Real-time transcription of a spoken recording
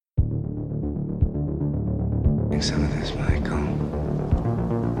Think some of this might come.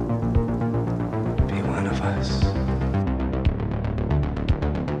 Be one of us.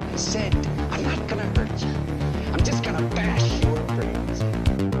 I said, I'm not gonna hurt you. I'm just gonna bash your brains.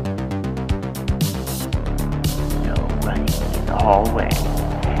 No running in the hallway.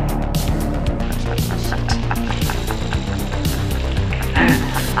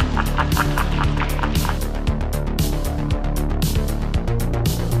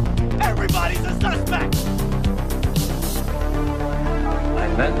 Everybody's a suspect! I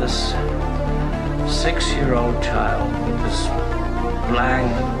met this 6-year-old child with this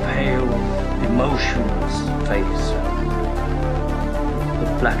blank, pale, emotionless face. The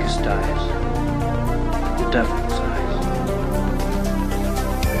blackest eyes. The devil's eyes.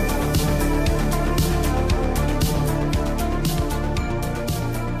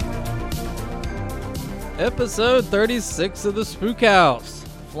 Episode 36 of the Spook House.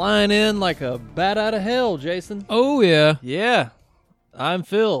 Flying in like a bat out of hell, Jason. Oh, yeah. Yeah, I'm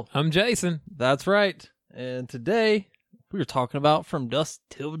Phil. I'm Jason. That's right. And today, we were talking about From Dusk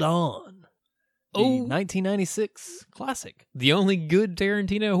Till Dawn. The 1996 classic. The only good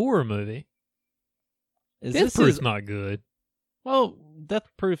Tarantino horror movie. Death Proof's not good. Well, Death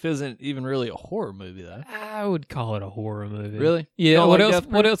Proof isn't even really a horror movie, though. I would call it a horror movie. Really? Yeah. Don't What like else?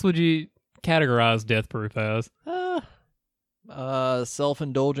 Death What Proof? else would you categorize Death Proof as?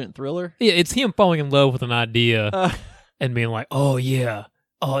 Self-indulgent thriller. Yeah, it's him falling in love with an idea Uh, and being like, "Oh yeah,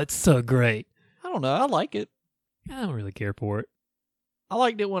 oh it's so great." I don't know. I like it. I don't really care for it. I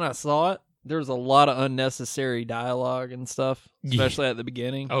liked it when I saw it. There's a lot of unnecessary dialogue and stuff, especially at the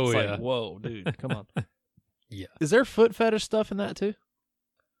beginning. Oh, it's yeah. like, whoa, dude, come on. Yeah. Is there foot fetish stuff in that too?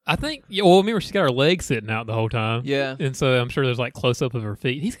 I think. Yeah, well, remember she's got her legs sitting out the whole time. Yeah. And so I'm sure there's like close up of her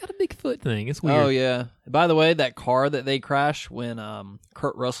feet. He's got a big foot thing. It's weird. Oh yeah. By the way, that car that they crash when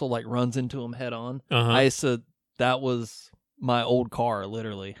Kurt Russell like runs into him head on. Uh-huh. That was my old car.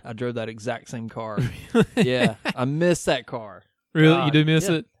 Literally, I drove that exact same car. Yeah, I miss that car. Really, God, you do miss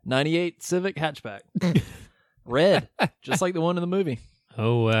yeah. it? 98 Civic hatchback, red, just like the one in the movie.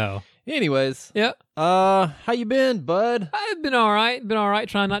 Oh wow. Anyways, Yep. how you been, bud? I've been all right. Been all right.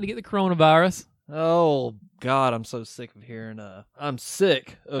 Trying not to get the coronavirus. Oh God, I'm so sick of hearing. I'm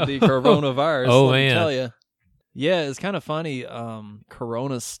sick of the coronavirus. Oh, let me man. tell you. Yeah, it's kind of funny.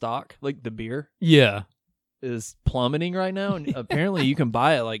 Corona's stock, like the beer, Yeah. is plummeting right now, and apparently you can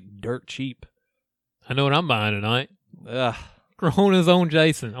buy it like dirt cheap. I know what I'm buying tonight. Ugh. Corona's own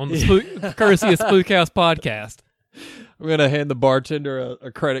Jason on the Spook, courtesy of Spook House Podcast. I'm gonna hand the bartender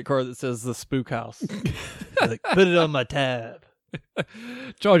a credit card that says the Spook House. Like, put it on my tab.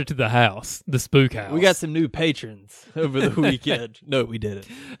 Charge it to the house, the Spook House. We got some new patrons over the weekend. No, we didn't.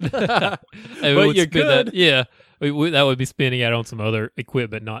 Hey, we but would you spend could. That, yeah, that would be spending out on some other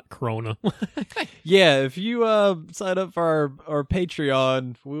equipment, not Corona. Yeah, if you sign up for our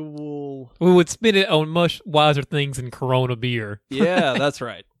Patreon, we will. We would spend it on much wiser things than Corona beer. Yeah, that's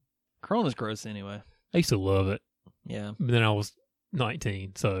right. Corona's gross anyway. I used to love it, Yeah. but then I was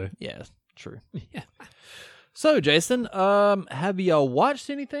 19, so Yeah, true. yeah. So, Jason, have you watched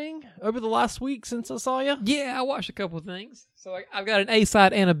anything over the last week since I saw you? Yeah, I watched a couple of things. So I've got an A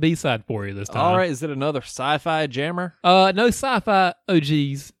side and a B side for you this time. All right, is it another sci-fi jammer? No sci-fi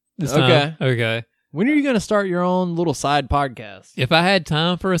OGs this time. Okay. When are you going to start your own little side podcast? If I had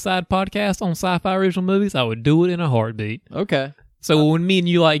time for a side podcast on sci-fi original movies, I would do it in a heartbeat. Okay. So when me and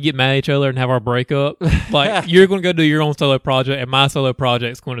you like get mad at each other and have our breakup, like you're going to go do your own solo project, and my solo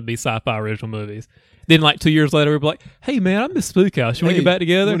project's going to be sci-fi original movies. Then like 2 years later, we'll be like, "Hey man, I miss Spook House. You want to get back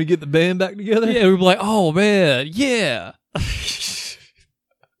together? Want to get the band back together?" Yeah, we'll be like, "Oh man, yeah."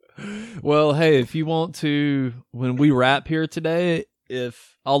 Well, hey, if you want to, when we wrap here today,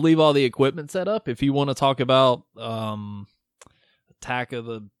 if I'll leave all the equipment set up, if you want to talk about Attack of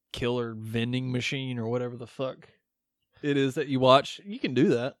the Killer vending machine or whatever the fuck it is that you watch, you can do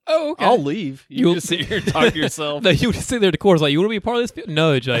that. Oh, okay. I'll leave. You just sit here and talk to yourself. No, you would sit there at the course like, "You want to be a part of this?"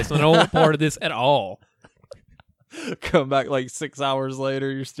 No, Jason, I don't want part of this at all. Come back like 6 hours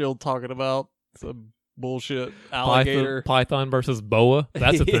later, you're still talking about some bullshit alligator. Python versus boa.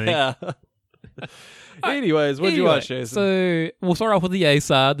 That's a thing. Yeah. Anyways, what'd you watch, Jason? So we'll start off with the A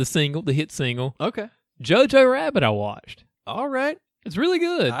side, the hit single. Okay. Jojo Rabbit I watched. All right. It's really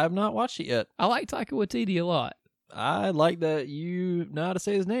good. I have not watched it yet. I like Taika Waititi a lot. I like that you know how to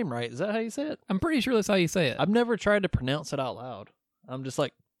say his name right. Is that how you say it? I'm pretty sure that's how you say it. I've never tried to pronounce it out loud. I'm just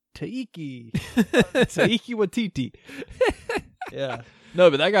like, Taiki. Taiki Waititi. Yeah.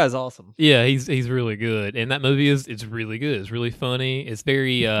 No, but that guy's awesome. Yeah, he's really good. And that movie it's really good. It's really funny. It's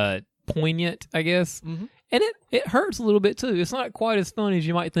very poignant, I guess. Mm-hmm. And it hurts a little bit too. It's not quite as funny as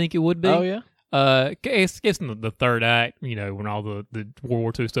you might think it would be. Oh, yeah? Guess in the third act, when all the World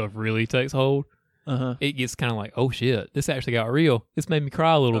War II stuff really takes hold, it gets kind of like, oh shit, this actually got real. This made me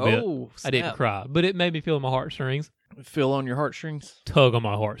cry a little bit. Snap. I didn't cry, but it made me feel my heartstrings. Feel on your heartstrings? Tug on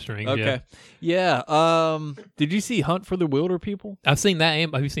my heartstrings. Okay. Yeah. Did you see Hunt for the Wilder People? I've seen that.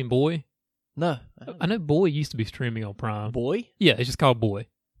 And have you seen Boy? No. I know Boy used to be streaming on Prime. Boy? Yeah, it's just called Boy.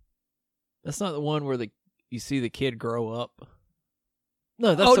 That's not the one where you see the kid grow up.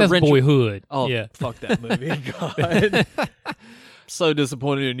 No, that's Boyhood. Oh, yeah. Fuck that movie. God. So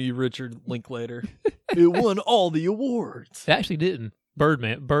disappointed in you, Richard Linklater. It won all the awards. It actually didn't.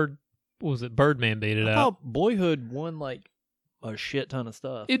 Birdman beat it I out. thought Boyhood won like a shit ton of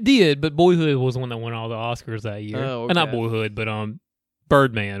stuff. It did, but Boyhood was the one that won all the Oscars that year. Oh, okay. Not Boyhood, but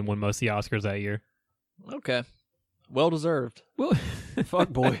Birdman won most of the Oscars that year. Okay. Well deserved. Well, Fuck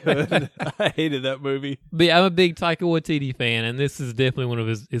Boyhood. I hated that movie. but yeah, I'm a big Taika Waititi fan, and this is definitely one of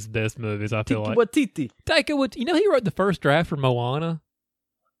his best movies, I feel like. Waititi. Taika Waititi, he wrote the first draft for Moana,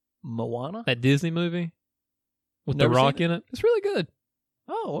 Moana? that Disney movie with Never The Rock seen in it. It's really good.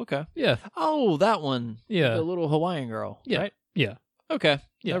 Oh, okay. Yeah. Oh, that one. Yeah. The little Hawaiian girl. Yeah. Right? Yeah. Okay.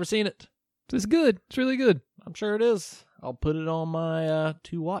 Yeah. Never seen it. It's good. It's really good. I'm sure it is. I'll put it on my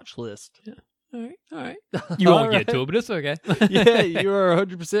to-watch list. Yeah. All right. You won't All get right. to it, but it's okay. Yeah, you are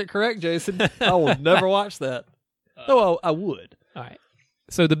 100% correct, Jason. I will never watch that. No, I would. All right.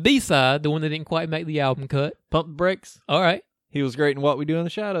 So the B-side, the one that didn't quite make the album cut. Pump the brakes. All right. He was great in What We Do in the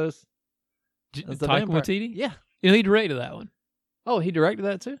Shadows. That's the Taika vampire. Waititi? Yeah. He directed that one. Oh, he directed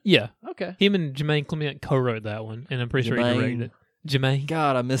that too? Yeah. Okay. Him and Jermaine Clement co-wrote that one, and I'm pretty sure he directed it. Jermaine.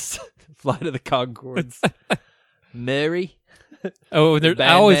 God, I missed Flight of the Conchords. Mary. Oh, band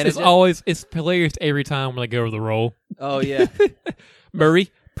it's hilarious every time when they go over the roll. Oh, yeah.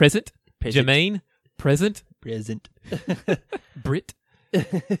 Murray, present. Present. Jermaine, present. Present. Britt.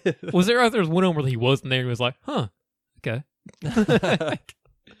 There's one of them where he wasn't there and he was like, huh, okay.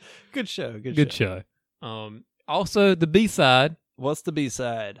 Good show. Good show. Also, the B-side, What's the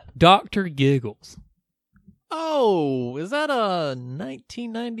B-side? Dr. Giggles. Oh, is that a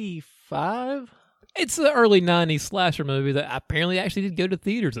 1995? It's an early 90s slasher movie that apparently actually did go to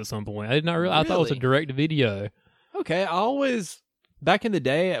theaters at some point. I did not realize. I thought it was a direct-to-video. Okay, back in the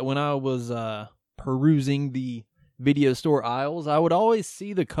day when I was perusing the video store aisles, I would always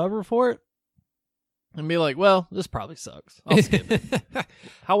see the cover for it and be like, well, this probably sucks. I'll skip it.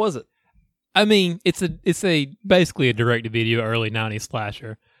 How was it? I mean, it's basically a direct-to-video early 90s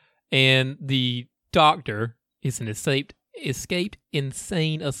slasher. And the doctor is an escaped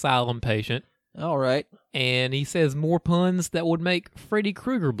insane asylum patient. All right. And he says more puns that would make Freddy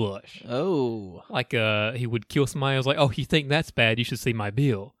Krueger blush. Oh. Like he would kill somebody. I was like, oh, you think that's bad? You should see my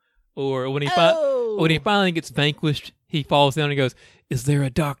bill. Or when he finally gets vanquished, he falls down and goes, is there a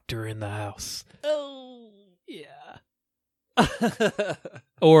doctor in the house? Oh. Yeah.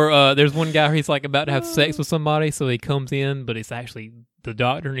 Or there's one guy where he's like about to have sex with somebody, so he comes in, but it's actually the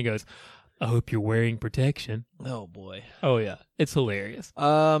doctor, and he goes, I hope you're wearing protection. Oh, boy. Oh, yeah. It's hilarious.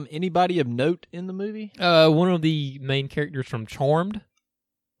 Anybody of note in the movie? One of the main characters from Charmed,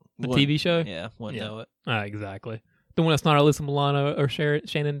 the TV show. Yeah, wouldn't know it. Exactly. The one that's not Alyssa Milano or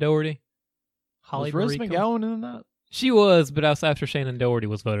Shannon Doherty. Was Rose McGowan in that? She was, but also after Shannon Doherty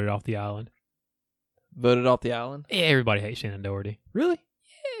was voted off the island. Voted off the island? Yeah, everybody hates Shannon Doherty. Really?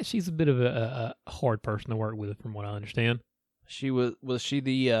 Yeah, she's a bit of a hard person to work with, from what I understand. Was she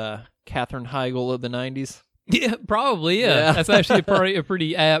the Katherine Heigl of the 90s? Yeah, probably, yeah. That's actually a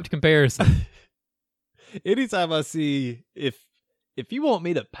pretty apt comparison. Anytime I see, if you want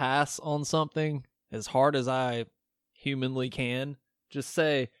me to pass on something as hard as I humanly can, just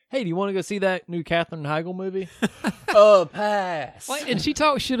say, hey, do you want to go see that new Katherine Heigl movie? Pass. And she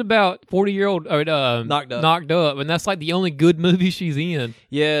talks shit about 40-year-old Knocked Up, and that's like the only good movie she's in.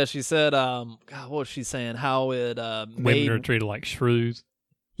 Yeah, she said, God, what was she saying? How it Women are treated like shrews.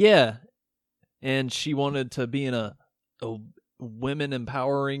 Yeah, and she wanted to be in a women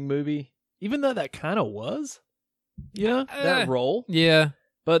empowering movie, even though that kind of was, that role. Yeah,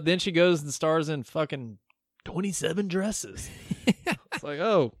 but then she goes and stars in fucking 27 Dresses. It's like,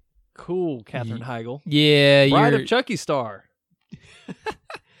 oh, cool, Katherine Heigl. Yeah, Bride of Chucky star.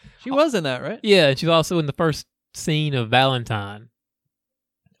 She was in that, right? Yeah, she's also in the first scene of Valentine.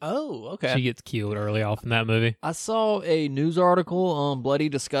 Oh, okay. She gets killed early off in that movie. I saw a news article on Bloody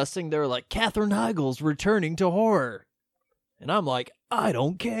Disgusting. They were like, Katherine Heigl's returning to horror. And I'm like, I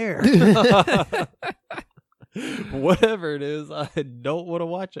don't care. Whatever it is, I don't want to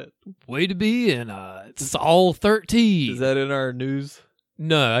watch it. Way to be in Saul 13. Is that in our news?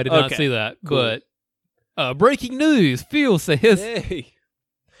 No, I did not see that. Cool. But breaking news, Phil says. Hey.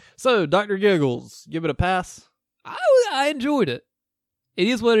 So, Dr. Giggles, give it a pass. I enjoyed it. It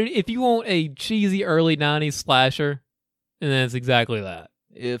is what if you want a cheesy early 90s slasher, and then it's exactly that.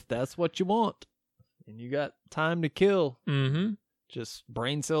 If that's what you want, and you got time to kill, just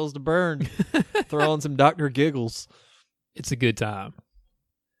brain cells to burn, throw on some Dr. Giggles. It's a good time.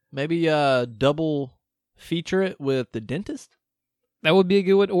 Maybe double feature it with The Dentist. That would be a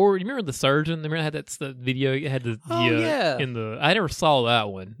good one. Or you remember The Surgeon? Remember I had the video? It had yeah. in the. I never saw that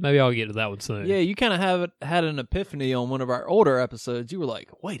one. Maybe I'll get to that one soon. Yeah, you kind of had an epiphany on one of our older episodes. You were like,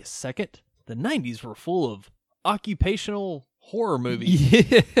 "Wait a second, the '90s were full of occupational horror movies.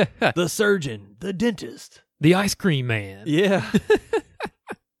 Yeah. The Surgeon, The Dentist, The Ice Cream Man. Yeah."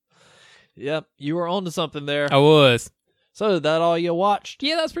 Yep, you were onto something there. I was. So that all you watched?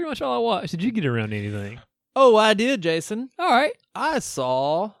 Yeah, that's pretty much all I watched. Did you get around to anything? Oh, I did, Jason. All right. I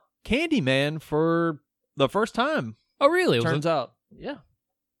saw Candyman for the first time. Oh, really? Turns out. Yeah.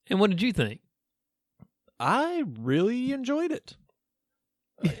 And what did you think? I really enjoyed it.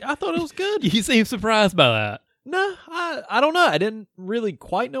 I thought it was good. You seem surprised by that. No, I don't know. I didn't really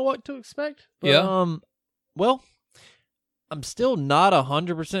quite know what to expect. But, Yeah. Well, I'm still not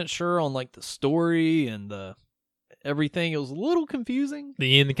 100% sure on like the story and the everything. It was a little confusing.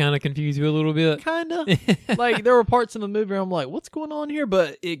 The end kind of confused you a little bit? Kind of. Like, there were parts in the movie where I'm like, what's going on here?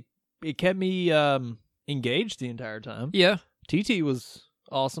 But it kept me engaged the entire time. Yeah. TT was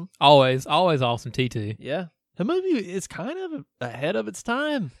awesome. Always awesome, TT. Yeah. The movie is kind of ahead of its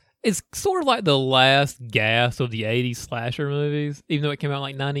time. It's sort of like the last gasp of the 80s slasher movies, even though it came out in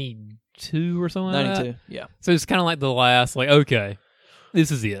like 92 or something like 92, that. yeah. So it's kind of like the last, like, okay, this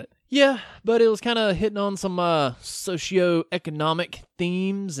is it. Yeah, but it was kind of hitting on some socio-economic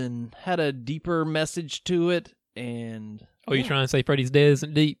themes and had a deeper message to it. And Oh, you trying to say Freddy's Dead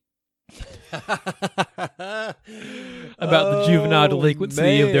isn't deep? About the juvenile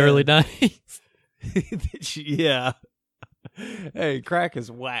delinquency of the early 90s. Yeah. Hey, crack is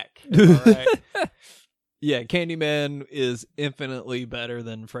whack. All right. Yeah, Candyman is infinitely better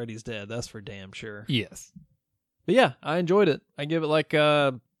than Freddy's Dead. That's for damn sure. Yes. But yeah, I enjoyed it. I give it like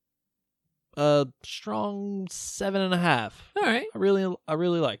a strong 7.5. All right. I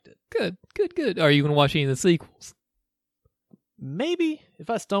really liked it. Good. Are you going to watch any of the sequels? Maybe if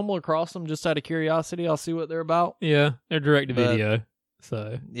I stumble across them just out of curiosity, I'll see what they're about. Yeah, they're direct to video.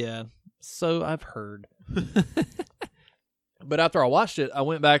 So yeah, so I've heard. But after I watched it, I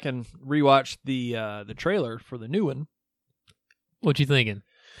went back and rewatched the trailer for the new one. What you thinking?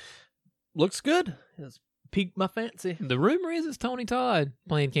 Looks good. It's piqued my fancy. The rumor is it's Tony Todd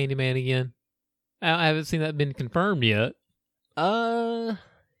playing Candyman again. I haven't seen that been confirmed yet.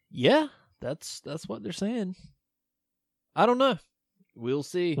 Yeah, that's what they're saying. I don't know. We'll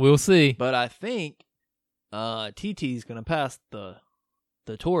see. We'll see. But I think TT's gonna pass the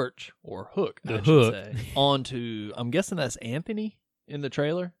torch or hook, I should say, on to, I'm guessing that's Anthony in the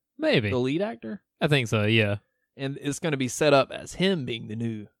trailer, Maybe the lead actor. I think so. Yeah, and it's going to be set up as him being the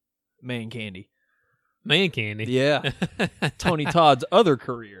new Man Candy. Man Candy. Yeah, Tony Todd's other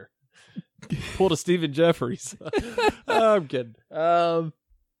career. Pulled a Stephen Jeffries. I'm kidding.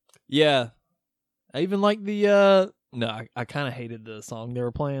 Yeah, I even like the. No, I kind of hated the song they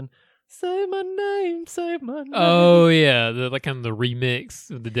were playing. Say my name, say my name. Oh yeah, like kind of the remix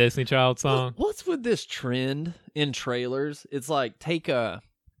of the Destiny Child song. What's with this trend in trailers? It's like take a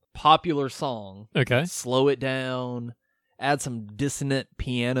popular song, Okay, slow it down, add some dissonant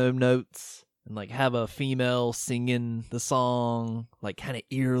piano notes, and like have a female singing the song, like kind of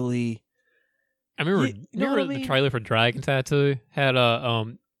eerily. I remember. You know remember what I mean? the trailer for Dragon Tattoo had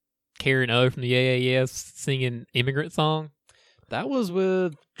Karen O from the AAS singing "Immigrant Song." That was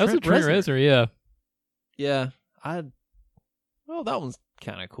with That was with Trent Reznor, yeah. Yeah, well, that one's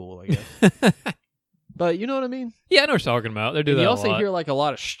kind of cool, I guess. But you know what I mean? Yeah, I know what you're talking about. They do And that you a also lot. hear like a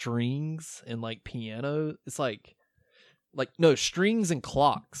lot of strings and like piano. It's like no strings and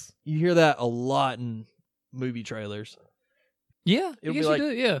clocks. You hear that a lot in movie trailers. Yeah, It'll I be guess like- you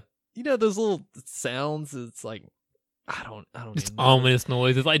do, yeah. You know those little sounds. It's like I don't. It's even know. ominous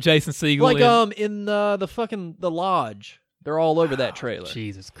noise. It's like Jason Segel. Like in the lodge. They're all over that trailer.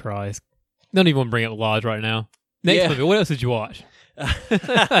 Jesus Christ! Don't even want to bring up the Lodge right now. Next Yeah. movie. What else did you watch?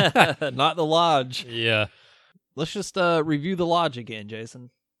 Not the lodge. Yeah. Let's just review the lodge again, Jason.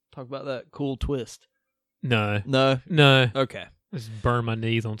 Talk about that cool twist. No. No. Okay. Just burn my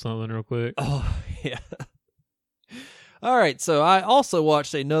knees on something real quick. Oh yeah. All right. So I also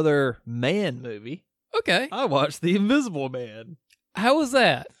watched another Man movie. Okay. I watched The Invisible Man. How was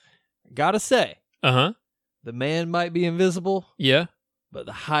that? Gotta say, Uh huh. the man might be invisible, Yeah. but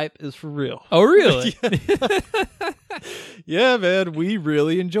the hype is for real. Oh, really? Yeah, man, we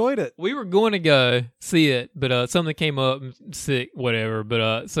really enjoyed it. We were going to go see it, but something came up, sick, whatever.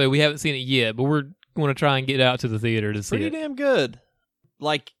 But so we haven't seen it yet, but we're going to try and get out to the theater to see Pretty it. damn good.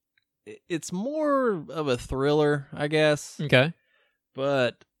 Like, it's more of a thriller, I guess. Okay.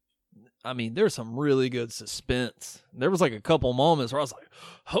 But, I mean, there's some really good suspense. There was like a couple moments where I was like,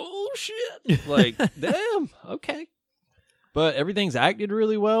 oh, shit. Like, damn, okay. But everything's acted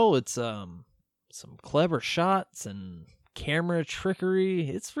really well. It's some clever shots and camera trickery.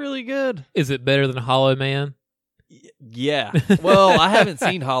 It's really good. Is it better than Hollow Man? Yeah. Well, I haven't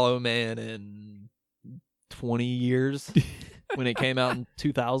seen Hollow Man in 20 years when it came out in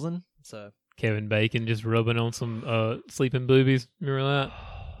 2000. So Kevin Bacon just rubbing on some sleeping boobies. Remember that?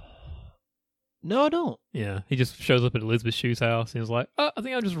 no, I don't. Yeah. He just shows up at Elizabeth Shue's house and he's like, oh, I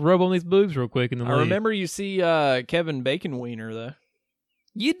think I'll just rub on these boobs real quick. And then I leave. remember you see Kevin Bacon Wiener, though.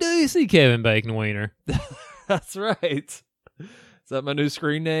 You do see Kevin Bacon Wiener. That's right. Is that my new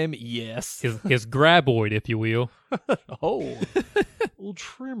screen name? Yes. His graboid, if you will. Oh, little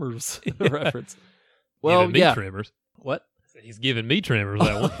trimmers reference. Well, Giving me yeah. tremors. What? He's giving me tremors,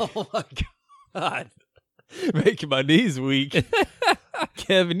 that one. Oh my god, making my knees weak.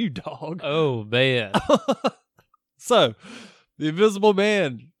 Kevin, you dog. Oh, man. So, The Invisible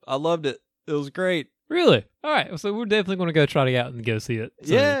Man. I loved it. It was great. Really? All right. So we're definitely going to go try to get out and go see it.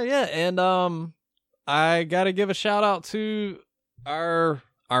 So. Yeah. And I gotta give a shout out to our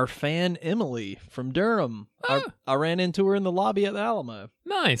fan Emily from Durham. Oh. I ran into her in the lobby at the Alamo.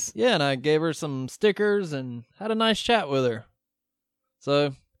 Nice. Yeah, and I gave her some stickers and had a nice chat with her.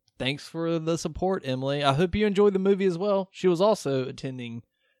 So, thanks for the support, Emily. I hope you enjoyed the movie as well. She was also attending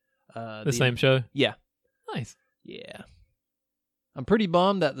The same show? Yeah. Nice. Yeah. I'm pretty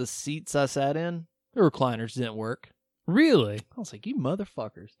bummed that the seats I sat in, the recliners didn't work. Really? I was like, you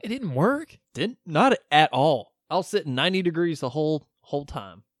motherfuckers. It didn't work? Not at all. I was sitting 90 degrees the whole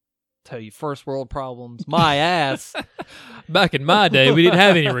time. Tell you, first world problems. My ass. Back in my day, we didn't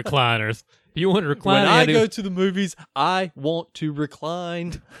have any recliners. If you want to recline, When you I had to- go to the movies, I want to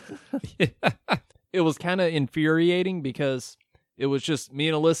recline. It was kind of infuriating because it was just me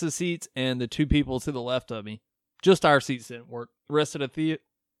and Alyssa's seats and the two people to the left of me. Just our seats didn't work. The rest of the theater,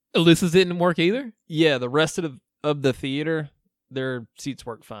 Alyssa's didn't work either? yeah, the rest of the theater, their seats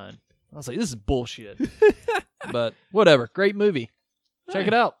worked fine. I was like, this is bullshit. But whatever. Great movie. Check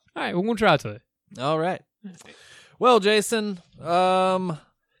it out. All right, we're going to try to it. All right. Well, Jason,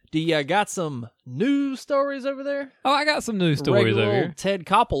 do you got some news stories over there? Oh, I got some news stories Regular over old here. Ted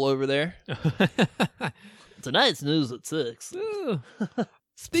Koppel over there. Tonight's news at 6. Ooh.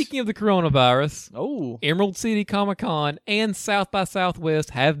 Speaking of the coronavirus, Oh. Emerald City Comic Con and South by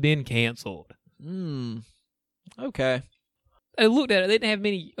Southwest have been canceled. Okay. I looked at it. They didn't have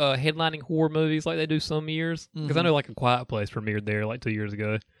many headlining horror movies like they do some years. Because I know like A Quiet Place premiered there like 2 years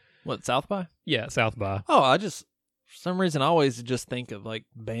ago. What, South by? Yeah, South by. Oh, for some reason, I always just think of like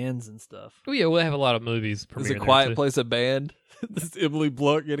bands and stuff. Oh yeah, well they have a lot of movies premiering Is A there, Quiet too. Place a band? Is Emily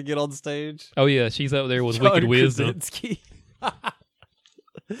Blunt going to get on stage? Oh yeah, she's up there with John Wicked Wisdom. Krasinski.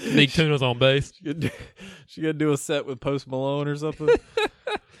 Big Tuna's on bass. She gonna do a set with Post Malone or something?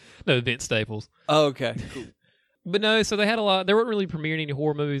 No, Vince Staples. Oh, okay. Cool. But no, so they had a lot. They weren't really premiering any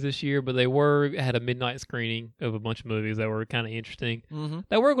horror movies this year, but they had a midnight screening of a bunch of movies that were kind of interesting. Mm-hmm.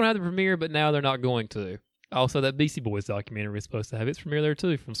 They were going to have the premiere, but now they're not going to. Also, that Beastie Boys documentary was supposed to have its premiere there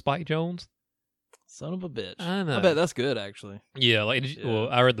too, from Spike Jonze. Son of a bitch. I know. I bet that's good, actually. Yeah, like Yeah. well,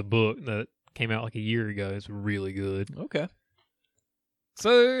 I read the book that came out like a year ago. It's really good. Okay.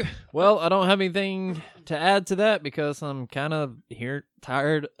 So, Well, I don't have anything to add to that because I'm kind of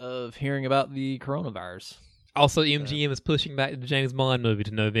tired of hearing about the coronavirus. also MGM is pushing back the James Bond movie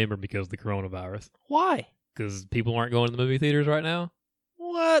to November because of the coronavirus. Why? Because people aren't going to the movie theaters right now.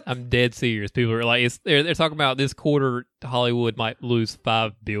 What? I'm dead serious. People are like, they're talking about this quarter Hollywood might lose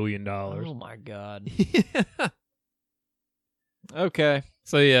 $5 billion. Oh my god. Okay.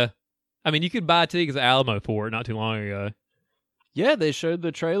 So yeah, I mean, you could buy tickets at Alamo for it not too long ago. Yeah, they showed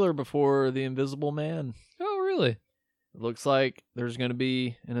the trailer before The Invisible Man. Oh, really? It looks like there's going to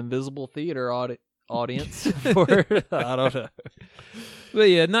be an Invisible Theater audience for I don't know. But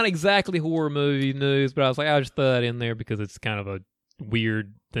yeah, not exactly horror movie news, but I was like, I'll just throw that in there because it's kind of a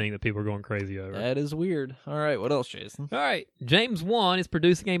weird thing that people are going crazy over. That is weird. All right, what else, Jason? All right, James Wan is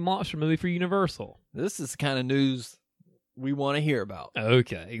producing a monster movie for Universal. This is the kind of news we want to hear about.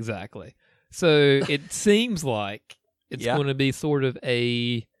 Okay, exactly. So it seems like it's Yeah. going to be sort of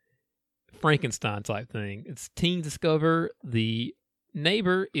a Frankenstein type thing. It's teens discover the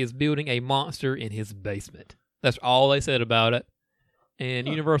neighbor is building a monster in his basement. That's all they said about it. and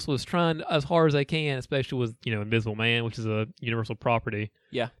Universal is trying as hard as they can, especially with Invisible Man, which is a Universal property.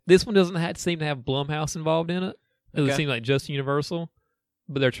 Yeah. This one doesn't seem to have Blumhouse involved in it. It doesn't Okay. seem like just Universal,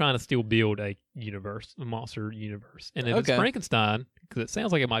 but they're trying to still build a monster universe. And if it's Okay. Frankenstein, because it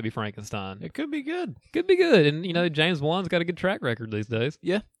sounds like it might be Frankenstein, It could be good. could be good. And James Wan's got a good track record these days.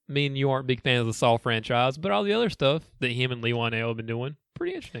 Yeah. Me and you aren't big fans of the Saw franchise, but all the other stuff that him and Lee Whannell have been doing,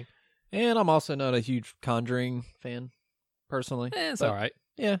 pretty interesting. And I'm also not a huge Conjuring fan, personally. It's But, all right.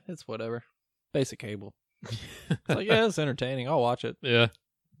 Yeah, it's whatever. Basic cable. It's like, yeah, it's entertaining. I'll watch it. Yeah.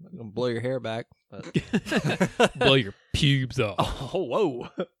 I'm gonna blow your hair back. But... Blow your pubes off. Oh, whoa.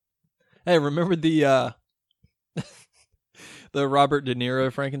 Hey, remember the the Robert De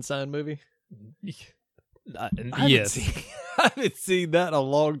Niro Frankenstein movie? Yes. I haven't seen that in a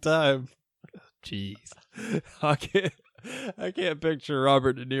long time. Jeez. I can't picture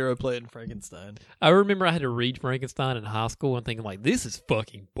Robert De Niro playing Frankenstein. I remember I had to read Frankenstein in high school and thinking, like, this is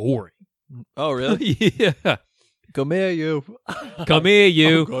fucking boring. Oh, really? Yeah. Come here, you. Come here, I'm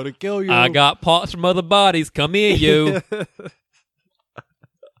you. gonna kill you. I got parts from other bodies. Come here, you.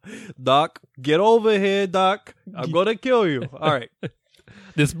 Doc, get over here, Doc. I'm gonna kill you. All right.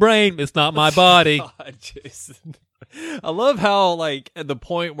 This brain, it's not my body. God, Jason. I love how, like, at the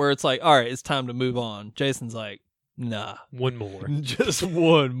point where it's like, all right, it's time to move on. Jason's like, nah. One more. Just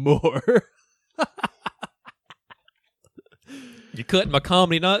one more. You're cutting my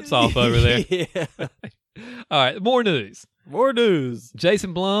comedy nuts off over there. Yeah. All right, more news. More news.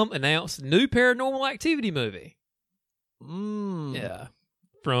 Jason Blum announced new Paranormal Activity movie. Yeah.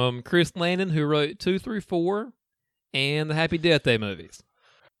 From Chris Landon, who wrote 2 through 4 and the Happy Death Day movies.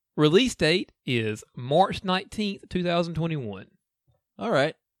 Release date is March 19th, 2021. All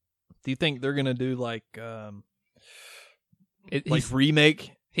right. Do you think they're gonna do like He's-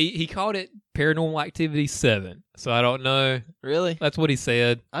 remake? He called it Paranormal Activity 7, so I don't know. Really? That's what he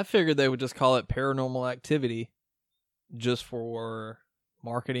said. I figured they would just call it Paranormal Activity, just for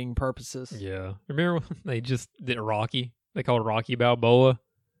marketing purposes. Yeah. Remember when they just did Rocky? They called it Rocky Balboa.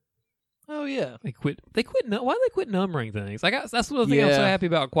 Oh yeah. They quit. Why do they quit numbering things? That's one of the things I'm so Yeah. happy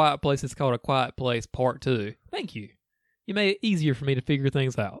about Quiet Place. It's called A Quiet Place Part 2. Thank you. You made it easier for me to figure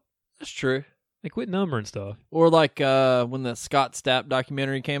things out. That's true. They quit numbering stuff. Or like when the Scott Stapp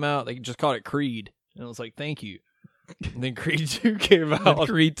documentary came out, they just called it Creed, and it was like, "Thank you." And then Creed 2 came out.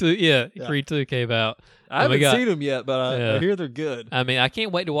 Creed 2, yeah. Yeah. Creed 2 came out. I And we haven't got- seen them yet, but I Yeah. hear they're good. I mean, I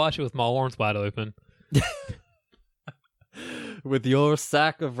can't wait to watch it with my arms wide open. With your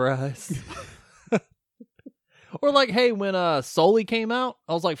sack of rice. Or like, hey, when Sully came out,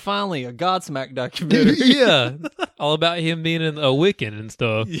 I was like, finally, a Godsmack documentary. Yeah. All about him being in a Wiccan and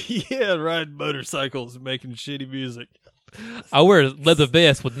stuff. Yeah, riding motorcycles and making shitty music. I wear a leather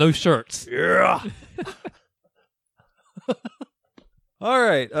vest with no shirts. Yeah. All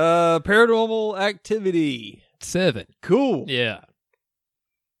right, Paranormal Activity. 7. Cool. Yeah.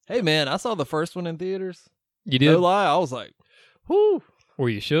 Hey, man, I saw the first one in theaters. You did? No lie, I was like, whoo, Were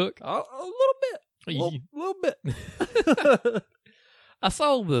you shook? a little bit. A little bit. I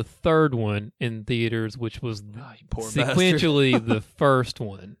saw the third one in theaters, which was Oh, you poor sequentially the first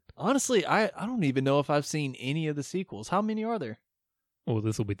one. Honestly, I don't even know if I've seen any of the sequels. How many are there? Well,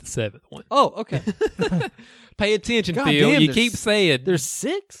 this will be the 7th one. Oh, okay. Pay attention, God Phil. damn, You there's- keep saying. There's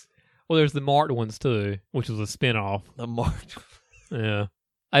 6? Well, there's the marked ones, too, which was a spinoff. The marked. Yeah.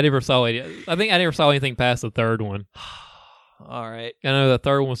 I never saw it. I think I never saw anything past the third one. All right. I know the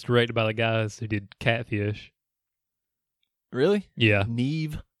third one was directed by the guys who did Catfish. Really? Yeah.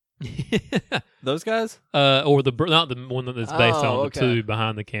 Neve. Those guys? Or not the one that it's based Oh, on, okay. the two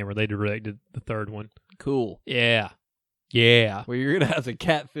behind the camera. They directed the third one. Cool. Yeah. Yeah. Well, you're going to have to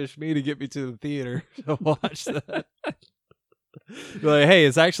catfish me to get me to the theater to watch that. You're like, hey,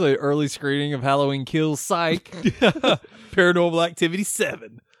 it's actually an early screening of Halloween Kills Psych. Paranormal Activity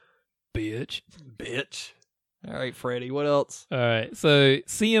 7. Bitch. Bitch. All right, Freddie, what else? All right. So,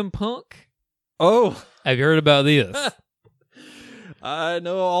 CM Punk. Oh, Have you heard about this? I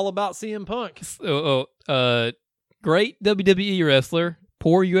know all about CM Punk. Great WWE wrestler.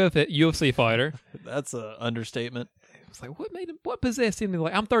 Poor UFC fighter. That's an understatement. It's like, what possessed him?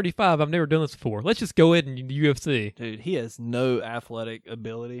 Like, I'm 35. I've never done this before. Let's just go ahead and UFC. Dude, he has no athletic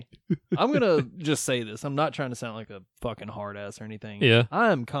ability. I'm going to just say this. I'm not trying to sound like a fucking hard ass or anything. Yeah.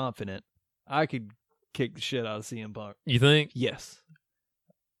 I am confident I could kick the shit out of CM Punk. You think? Yes.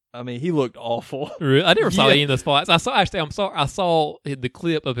 I mean, he looked awful. Really? I never saw Yeah. any of those fights. I saw the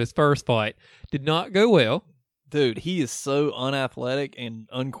clip of his first fight. Did not go well. Dude, he is so unathletic and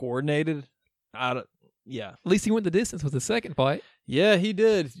uncoordinated. Yeah. At least he went the distance with the second fight. Yeah, he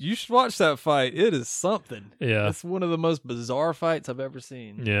did. You should watch that fight. It is something. Yeah. It's one of the most bizarre fights I've ever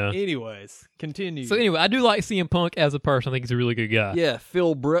seen. Yeah. Anyways, continue. So anyway, I do like CM Punk as a person. I think he's a really good guy. Yeah,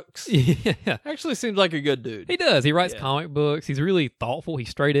 Phil Brooks. Yeah. Actually seems like a good dude. He does. He writes Yeah. comic books. He's really thoughtful. He's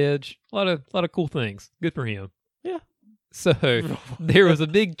straight edge. A lot of cool things. Good for him. Yeah. So there was a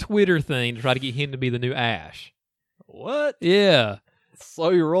big Twitter thing to try to get him to be the new Ash. What? Yeah. Slow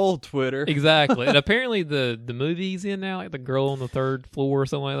your roll, Twitter. Exactly. And apparently the movie he's in now, like The Girl on the Third Floor or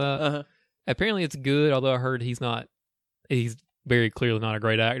something like that, Uh-huh. apparently it's good, although I heard he's very clearly not a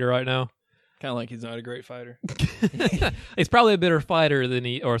great actor right now. Kind of like he's not a great fighter. He's probably a better fighter than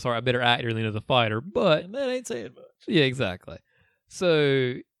a better actor than he is a fighter, but And that ain't saying much. yeah, exactly.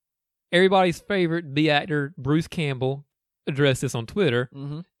 So everybody's favorite B actor, Bruce Campbell, addressed this on Twitter,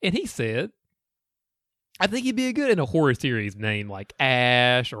 Mm-hmm. and he said, I think he'd be good in a horror series named like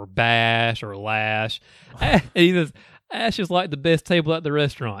Ash or Bash or Lash. And he says, Ash is like the best table at the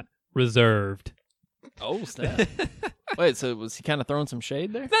restaurant, reserved. Oh, snap. Wait, so was he kind of throwing some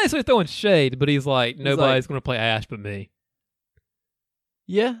shade there? Not necessarily throwing shade, but he's like, nobody's going to play Ash but me.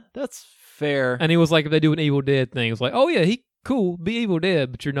 Yeah, that's fair. And he was like, if they do an Evil Dead thing, it's like, oh yeah, he cool, be Evil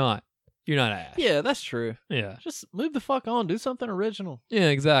Dead, but you're not Ash. Yeah, that's true. Yeah. Just move the fuck on. Do something original. Yeah,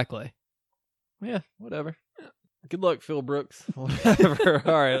 exactly. Yeah, whatever. Good luck, Phil Brooks. Whatever.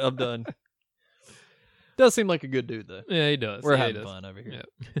 All right, I'm done. Does seem like a good dude, though. Yeah, he does. We're Yeah, he having does. fun over here.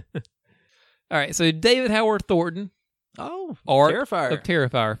 Yep. All right, so David Howard Thornton, Oh, Art Terrifier. of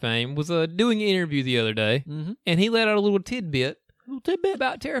Terrifier fame, was doing an interview the other day, Mm-hmm. and he let out a little tidbit Little tidbit.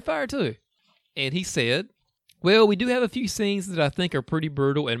 about Terrifier 2. And he said, well, we do have a few scenes that I think are pretty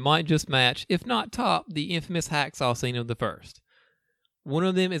brutal and might just match, if not top, the infamous hacksaw scene of the first. One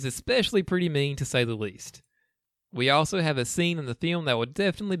of them is especially pretty mean, to say the least. We also have a scene in the film that will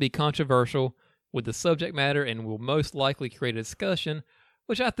definitely be controversial with the subject matter and will most likely create a discussion,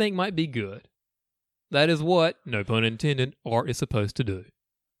 which I think might be good. That is what, no pun intended, art is supposed to do.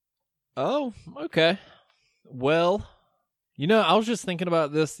 Oh, okay. Well, I was just thinking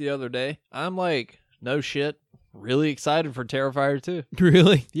about this the other day. I'm like, no shit, really excited for Terrifier 2.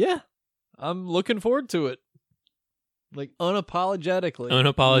 Really? Yeah. I'm looking forward to it. Like, unapologetically.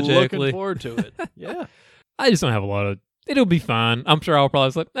 Unapologetically. Looking forward to it. Yeah. I just don't have a lot of... It'll be fine. I'm sure I'll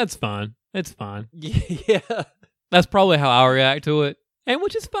probably say, that's fine. It's fine. Yeah. That's probably how I'll react to it. And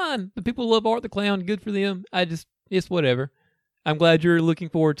which is fine. The people love Art the Clown. Good for them. It's whatever. I'm glad you're looking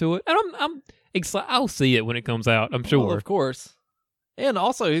forward to it. And I'm excited. I'll see it when it comes out, I'm sure. Well, of course. And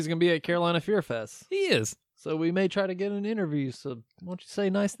also, he's going to be at Carolina Fear Fest. He is. So we may try to get an interview. So why don't you say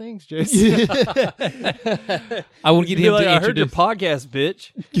nice things, Jason? I will get him like, to I heard your introduce... podcast,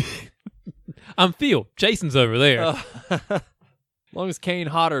 bitch. I'm Phil. Jason's over there. As long as Kane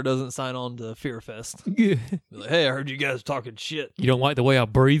Hodder doesn't sign on to Fear Fest. Be like, hey, I heard you guys talking shit. You don't like the way I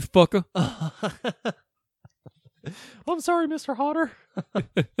breathe, fucker? I'm sorry, Mr. Hodder.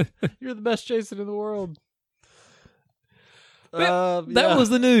 You're the best Jason in the world. That Yeah. was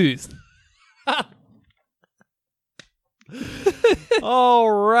the news. All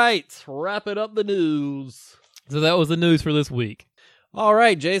right. Wrapping up the news. So that was the news for this week. All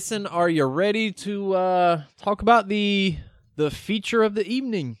right, Jason, are you ready to talk about the feature of the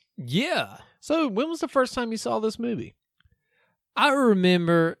evening? Yeah. So, when was the first time you saw this movie? I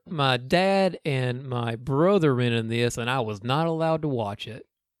remember my dad and my brother renting this, and I was not allowed to watch it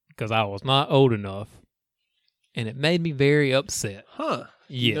because I was not old enough. And it made me very upset. Huh.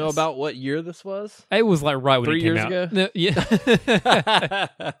 Yes. You know about what year this was? It was like right when 3 it came years out. ago? No, yeah.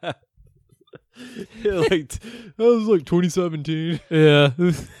 That was like 2017. Yeah.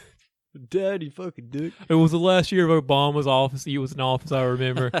 Daddy fucking dick. It was the last year of Obama's office. He was in office, I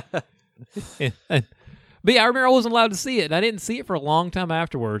remember. But yeah, I remember I wasn't allowed to see it. And I didn't see it for a long time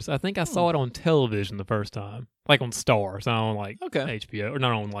afterwards. I think I saw it on television the first time. Like on Stars, not on like Okay. HBO, or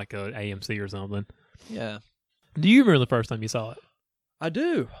not on like a AMC or something. Yeah. Do you remember the first time you saw it? I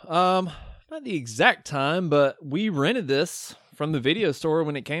do. Not the exact time, but we rented this from the video store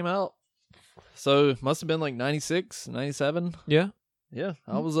when it came out. So it must have been like 96, 97. Yeah. Yeah.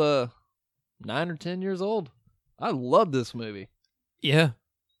 I was 9 or 10 years old. I love this movie. Yeah.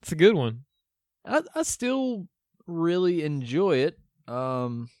 It's a good one. I still really enjoy it.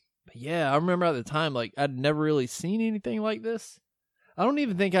 But yeah, I remember at the time, like, I'd never really seen anything like this. I don't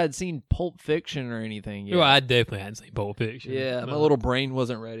even think I'd seen Pulp Fiction or anything yet. Well, I definitely hadn't seen Pulp Fiction. Yeah, my little brain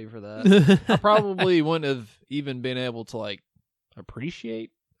wasn't ready for that. I probably wouldn't have even been able to, like, appreciate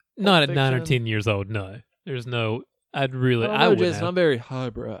Pulp Not at 9 or Fiction. 10 years old, no. There's no... I I wouldn't don't know, Jason, have. I'm very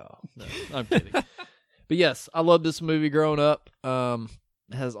highbrow. No, I'm kidding. But yes, I loved this movie growing up.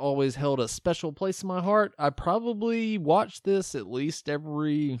 has always held a special place in my heart. I probably watch this at least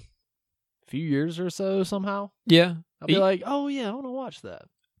every few years or so somehow. Yeah. I'll be like, oh yeah, I want to watch that.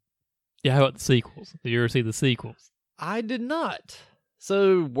 Yeah, how about the sequels? Did you ever see the sequels? I did not.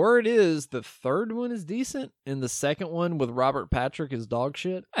 So word is the third one is decent, and the second one with Robert Patrick is dog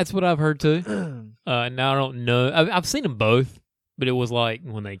shit. That's what I've heard too. Now I don't know. I've seen them both, but it was like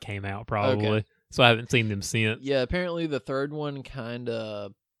when they came out probably. Okay. So I haven't seen them since. Yeah, apparently the third one kind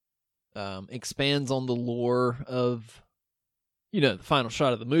of expands on the lore of, the final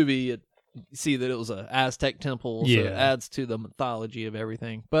shot of the movie. You see that it was an Aztec temple, so it adds to the mythology of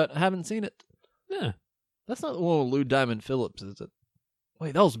everything. But I haven't seen it. Yeah. That's not the one with Lou Diamond Phillips, is it?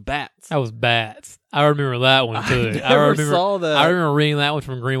 Wait, that was Bats. That was Bats. I remember that one too. I never saw that. I remember reading that one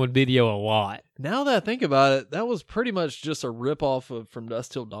from Greenwood Video a lot. Now that I think about it, that was pretty much just a ripoff of From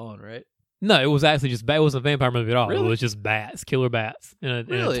Dusk Till Dawn, right? No, it was actually just it wasn't a vampire movie at all. Really? It was just bats, killer bats in a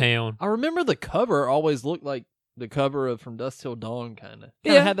town. I remember the cover always looked like the cover of From Dusk Till Dawn, kind of.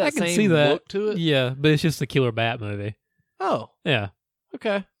 Yeah, had that I can same see that. look to it. Yeah, but it's just a killer bat movie. Oh, Yeah.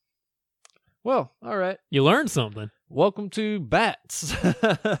 okay. Well, all right. You learned something. Welcome to Bats.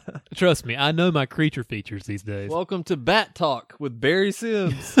 Trust me, I know my creature features these days. Welcome to Bat Talk with Barry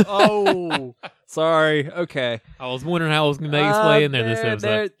Sims. Oh, sorry. Okay. I was wondering how I was going to make its way in there this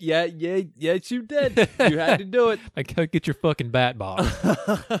episode. Yeah, yes, you did. You had to do it. Like, go get your fucking bat box.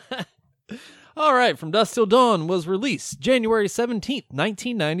 All right, From Dusk Till Dawn was released January 17th,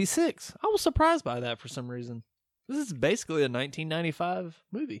 1996. I was surprised by that for some reason. This is basically a 1995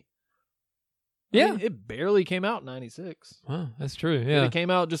 movie. Yeah. I mean, it barely came out in 96. Wow, that's true. If Yeah. it came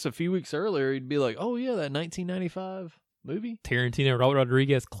out just a few weeks earlier, you'd be like, oh, yeah, that 1995 movie. Tarantino, Robert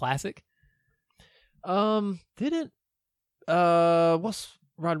Rodriguez classic. Didn't, what's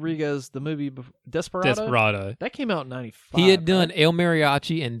Rodriguez, the movie Desperado? Desperado. That came out in 95. He had done right? El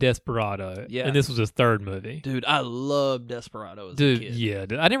Mariachi and Desperado. Yeah. And this was his third movie. Dude, I love Desperado as a Dude, kid. yeah.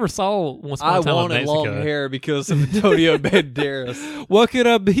 Dude. I never saw Once Upon I a Time in wanted Mexico. long hair because of Antonio Banderas. What could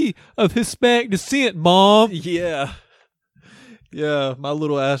I be of Hispanic descent, Mom? Yeah. Yeah, my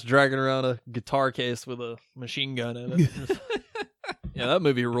little ass dragging around a guitar case with a machine gun in it. Yeah, that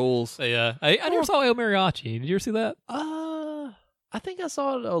movie rules. Yeah. I never saw El Mariachi. Did you ever see that? I think I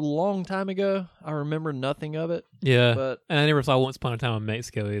saw it a long time ago. I remember nothing of it. Yeah. But And I never saw Once Upon a Time in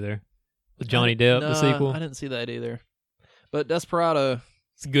Mexico either. With Johnny Depp, the sequel. I didn't see that either. But Desperado,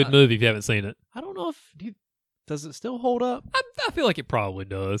 It's a good movie if you haven't seen it. I don't know if does it still hold up? I feel like it probably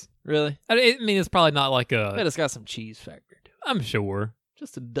does. Really? I mean, it's probably not like I bet a... it's got some cheese factor to it. I'm sure.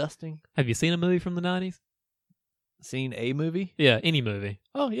 Just a dusting. Have you seen a movie from the 90s? Seen a movie? Yeah, any movie.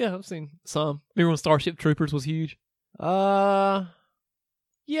 Oh yeah, I've seen some. Remember when Starship Troopers was huge?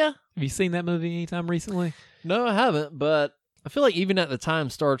 Yeah. Have you seen that movie anytime recently? No, I haven't, but I feel like even at the time,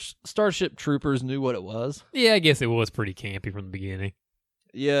 Starship Troopers knew what it was. Yeah, I guess it was pretty campy from the beginning.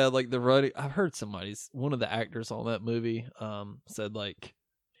 Yeah, like the writing. I've heard one of the actors on that movie, said like,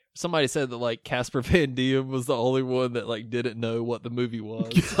 somebody said that like Casper Van Diem was the only one that like didn't know what the movie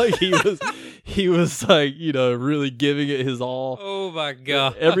was. Like he was like, really giving it his all. Oh my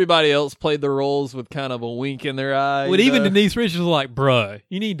god! Everybody else played the roles with kind of a wink in their eye. But even Denise Richards was like, "Bro,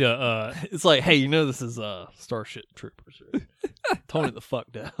 you need to." It's like, hey, this is Starship Troopers. Right? Tone it the fuck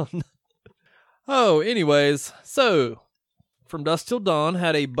down. Oh, anyways, so From Dusk Till Dawn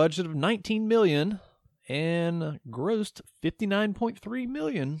had a budget of $19 million and grossed $59.3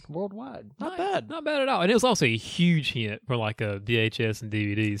 million worldwide. Not bad. Not bad at all. And it was also a huge hit for like a VHS and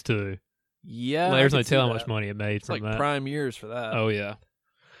DVDs too. Yeah, Like, there's no telling how much money it made It's from like that. prime years for that. Oh yeah.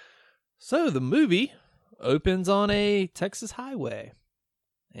 So the movie opens on a Texas highway,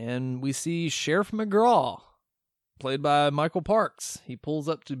 and we see Sheriff McGraw, played by Michael Parks. He pulls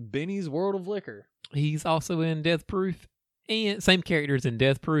up to Benny's World of Liquor. He's also in Death Proof, and same characters in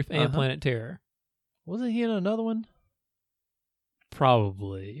Death Proof and Uh-huh. Planet Terror. Wasn't he in another one?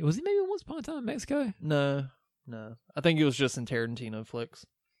 Probably. Was he maybe Once Upon a Time in Mexico? No. I think it was just in Tarantino flicks.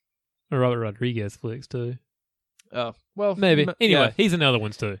 Or Robert Rodriguez flicks too. Oh, well, Maybe. Anyway, yeah. he's in other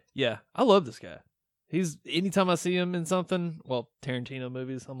ones too. Yeah, I love this guy. Anytime I see him in something, Tarantino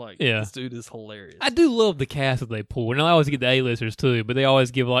movies, I'm like, Yeah. this dude is hilarious. I do love the cast that they pull. And I always get the A-listers too, but they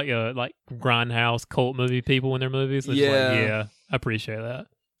always give like grindhouse cult movie people in their movies. So it's Yeah. I appreciate that.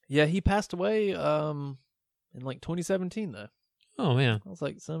 Yeah, he passed away in like 2017 though. Oh man. I was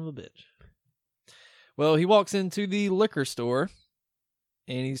like, son of a bitch. Well, he walks into the liquor store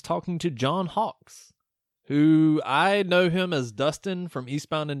and he's talking to John Hawkes, who I know him as Dustin from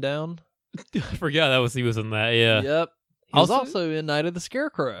Eastbound and Down. I forgot he was in that, yeah. Yep. He was Also- also in Night of the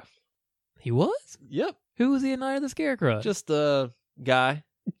Scarecrow. He was? Yep. Who was he in Night of the Scarecrow? Just a guy.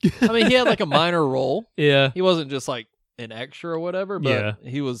 I mean, he had like a minor role. Yeah. He wasn't just like an extra or whatever, but Yeah.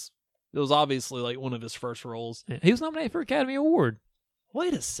 it was obviously like one of his first roles. He was nominated for Academy Award.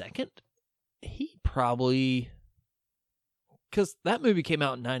 Wait a second. He probably, because that movie came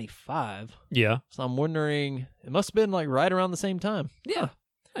out in 95. Yeah. So I'm wondering, it must have been like right around the same time. Yeah.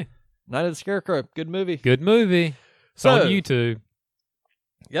 Hey. Night of the Scarecrow. Good movie. Good movie. It's on YouTube.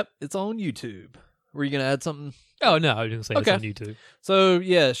 Yep, it's on YouTube. Were you going to add something? Oh, no, I was going to say Okay. it's on YouTube. So,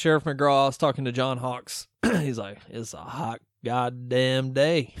 yeah, Sheriff McGraw is talking to John Hawkes. He's like, it's a hot goddamn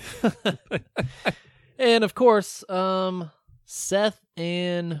day. And, of course, Seth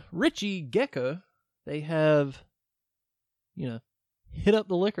and Richie Gecko, they have, hit up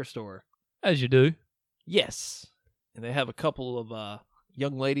the liquor store. As you do. Yes. And they have a couple of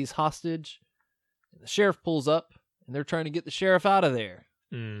young ladies hostage. The sheriff pulls up, and they're trying to get the sheriff out of there.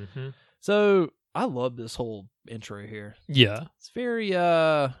 Mm-hmm. So I love this whole intro here. Yeah. It's very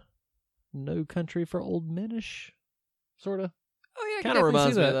No Country for Old Men-ish, sort of. Oh, yeah. Kind of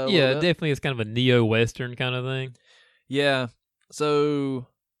reminds me of that. Yeah, definitely. It's kind of a neo-Western kind of thing. Yeah. So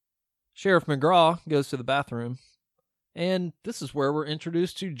Sheriff McGraw goes to the bathroom, and this is where we're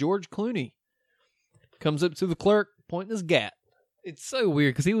introduced to George Clooney. Comes up to the clerk, pointing his gat. It's so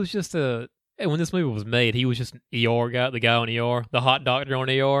weird because he was just when this movie was made, he was just an ER guy, the guy on ER, the hot doctor on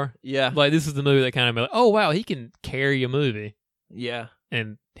ER. Yeah. Like, this is the movie that kind of made like, oh, wow, he can carry a movie. Yeah.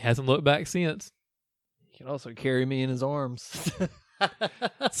 And hasn't looked back since. He can also carry me in his arms.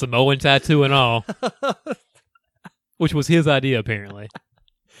 Samoan tattoo and all. Which was his idea, apparently.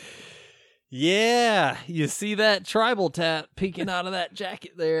 Yeah. You see that tribal tat peeking out of that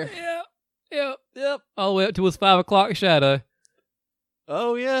jacket there. Yep. All the way up to his 5 o'clock shadow.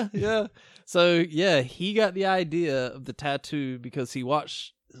 Oh, yeah. Yeah. So, yeah, he got the idea of the tattoo because he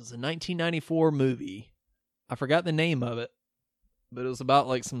watched, it was a 1994 movie. I forgot the name of it, but it was about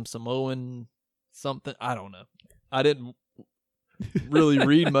like some Samoan something. I don't know. I didn't really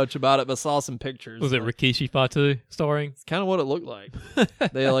read much about it, but saw some pictures. Was it like, Rikishi Fatu starring? It's kind of what it looked like.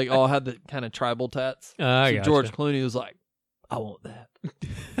 They like all had the kind of tribal tats. I So gotcha. George Clooney was like, I want that.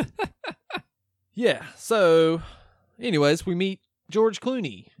 Yeah. So, anyways, we meet George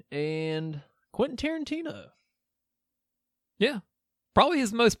Clooney and Quentin Tarantino. Yeah. Probably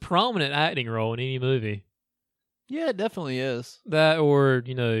his most prominent acting role in any movie. Yeah, it definitely is. That or,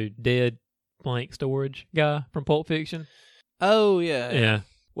 dead blank storage guy from Pulp Fiction. Oh, yeah. Yeah.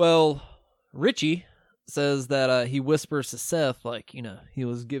 Well, Richie says that he whispers to Seth, like, he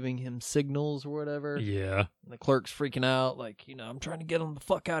was giving him signals or whatever. Yeah. And the clerk's freaking out, like, I'm trying to get him the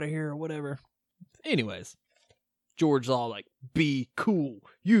fuck out of here or whatever. Anyways, George's all like, be cool.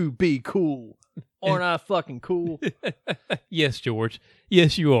 You be cool. Aren't I fucking cool? Yes, George.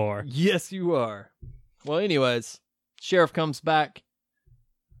 Yes, you are. Yes, you are. Well, anyways, sheriff comes back.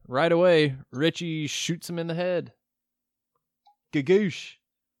 Right away, Richie shoots him in the head. Gagoosh.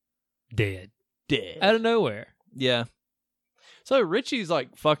 Dead. Dead. Out of nowhere. Yeah. So Richie's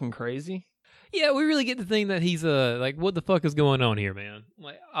like fucking crazy. Yeah, we really get the thing that he's like, what the fuck is going on here, man?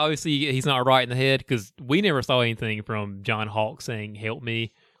 Like, obviously he's not right in the head because we never saw anything from John Hawke saying "help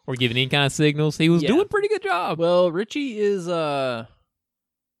me" or giving any kind of signals. He was doing a pretty good job. Well, Richie is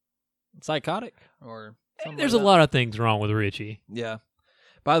psychotic or something. There's like a that. lot of things wrong with Richie. Yeah.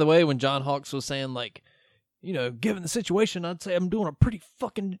 By the way, when John Hawkes was saying like, given the situation, I'd say I'm doing a pretty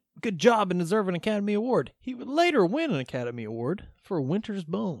fucking good job and deserve an Academy Award. He would later win an Academy Award for Winter's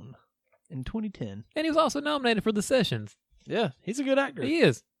Bone in 2010. And he was also nominated for The Sessions. Yeah, he's a good actor. He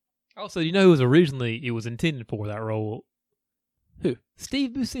is. Also, who was originally it was intended for that role? Who?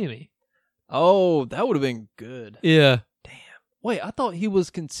 Steve Buscemi. Oh, that would have been good. Yeah. Wait, I thought he was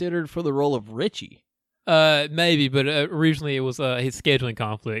considered for the role of Richie. Maybe, but originally it was his scheduling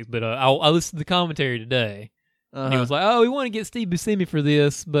conflict. But I listened to the commentary today. And he was like, "Oh, we want to get Steve Buscemi for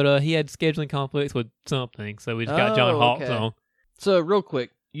this, but he had scheduling conflicts with something, so we just got John Hawkes okay. on." So, real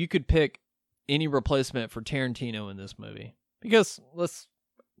quick, you could pick any replacement for Tarantino in this movie. Because, I'm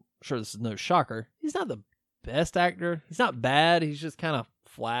sure this is no shocker, he's not the best actor. He's not bad. He's just kind of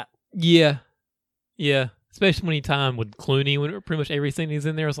flat. Yeah. Especially when he timed with Clooney, when pretty much every scene he's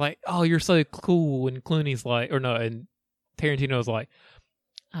in there was like, "Oh, you're so cool," and Clooney's like, and Tarantino's like,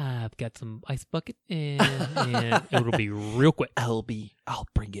 "I've got some ice bucket and it'll be real quick. I'll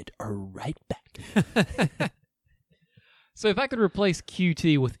bring it right back." So if I could replace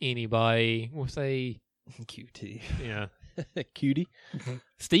QT with anybody, we'll say QT. Yeah. Cutie.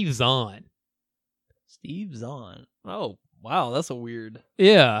 Steve Zahn. Steve Zahn. Oh, wow, that's a weird.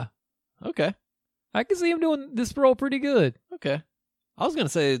 Yeah. Okay. I can see him doing this role pretty good. Okay. I was going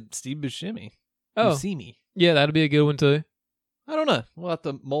to say Steve Buscemi. Oh. Buscemi. Yeah, that'd be a good one too. I don't know. We'll have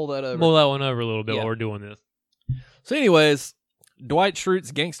to mull that over. Mull that one over a little bit Yeah. while we're doing this. So anyways, Dwight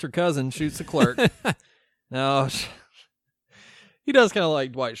Schrute's gangster cousin shoots a clerk. Now, he does kind of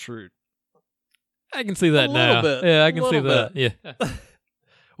like Dwight Schrute. I can see that A now. little bit. Yeah, I can A see little that. Yeah.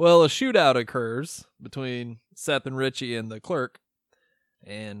 Well, a shootout occurs between Seth and Richie and the clerk,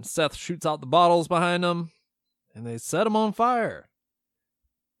 and Seth shoots out the bottles behind them, and they set them on fire.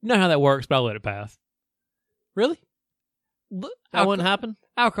 You know how that works, but I'll let it pass. Really? That wouldn't happen?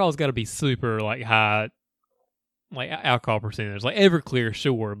 Alcohol's got to be super like high, like alcohol percentage. Like Everclear,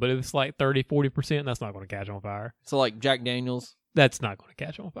 sure, but if it's like 30-40%, that's not going to catch on fire. So like Jack Daniels? That's not going to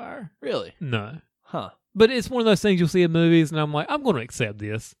catch on fire. Really? No. Huh. But it's one of those things you'll see in movies, and I'm like, I'm going to accept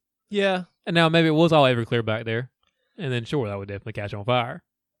this. Yeah. And now maybe it was all Everclear back there, and then sure, that would definitely catch on fire.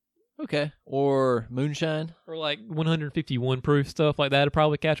 Okay. Or moonshine? Or like 151 proof stuff like that would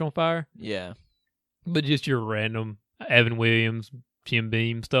probably catch on fire. Yeah. But just your random Evan Williams, Jim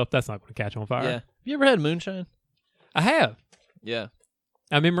Beam stuff, that's not going to catch on fire. Yeah. Have you ever had moonshine? I have. Yeah.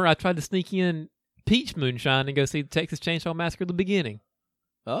 I remember I tried to sneak in peach moonshine and go see the Texas Chainsaw Massacre at the beginning.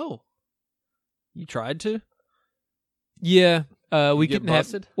 Oh. You tried to? Yeah. We get couldn't have.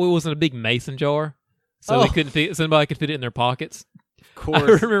 busted? Well, it wasn't a big mason jar, so they couldn't fit. Somebody could fit it in their pockets. Of I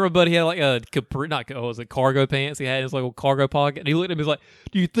course. remember my buddy had like a capri, not was it cargo pants? He had in his little cargo pocket, and he looked at me. He was like,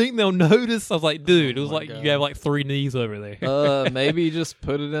 "Do you think they'll notice?" I was like, "Dude, it was my like God. you have like 3 knees over there." Maybe just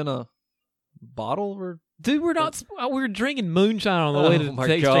put it in a bottle or Dude, we're not. We were drinking moonshine on the way to the my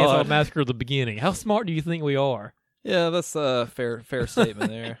Texas Chainsaw God. Massacre at the beginning. How smart do you think we are? Yeah, that's a fair statement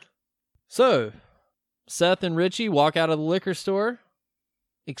there. So, Seth and Richie walk out of the liquor store.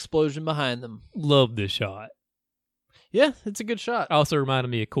 Explosion behind them. Love this shot. Yeah, it's a good shot. Also reminded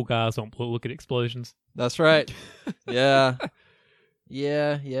me of Cool Guys Don't Look at Explosions. That's right. Yeah.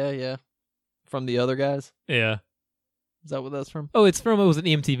 Yeah. From the other guys? Yeah. Is that what that's from? Oh, it was an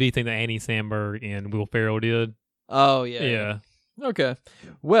MTV thing that Andy Samberg and Will Ferrell did. Oh, yeah. Yeah. Okay.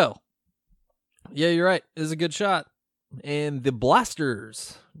 Well, yeah, you're right. It's a good shot. And the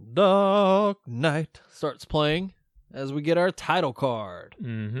Blasters Dark Knight starts playing as we get our title card.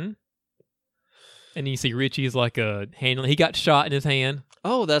 Mm-hmm. And you see Richie's like a handle. He got shot in his hand,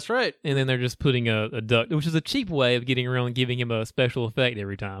 Oh, that's right. and then they're just putting a duct, which is a cheap way of getting around and giving him a special effect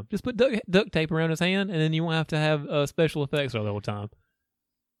every time. Just put duct tape around his hand, and then you won't have to have special effects all the whole time.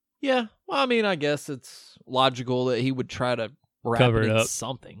 Yeah. Well, I mean, I guess it's logical that he would try to wrap Cover it it in up.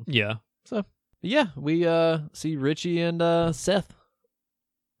 something. Yeah. So, yeah, we see Richie and Seth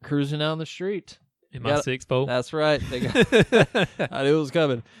cruising down the street. In my Got- 6-fold. That's right. They got, I knew it was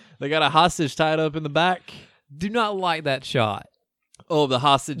coming. They got a hostage tied up in the back. Do not like that shot. Oh, the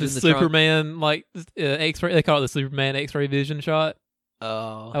hostage The in the trunk. Superman, like, X-ray, they call it the Superman X-ray vision shot.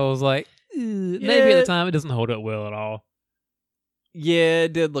 Oh. I was like, maybe at the time it doesn't hold up well at all. Yeah,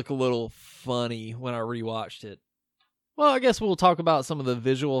 it did look a little funny when I rewatched it. Well, I guess we'll talk about some of the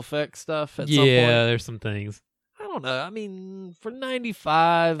visual effects stuff at some point. Yeah, there's some things. I don't know. I mean, for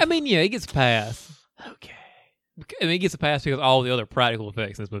 95. I mean, yeah, it gets a pass. Okay. I mean, it gets a pass because all the other practical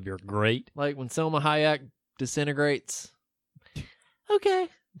effects in this movie are great. Like when Selma Hayek disintegrates. Okay.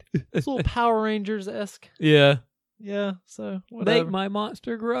 It's a little Power Rangers-esque. Yeah. Yeah, so whatever. Make my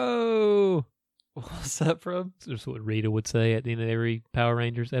monster grow. What's that from? That's what Rita would say at the end of every Power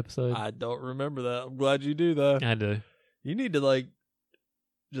Rangers episode. I don't remember that. I'm glad you do, though. I do. You need to, like,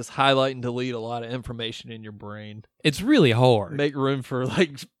 just highlight and delete a lot of information in your brain. It's really hard. Make room for,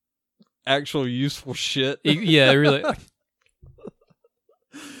 like, actual useful shit. Yeah, really.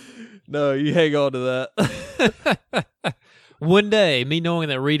 No, you hang on to that. One day, me knowing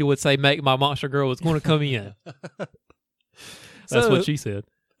that Rita would say, make my monster grow, was going to come in. That's what she said.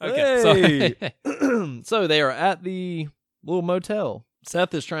 Okay, Hey. So they are at the little motel.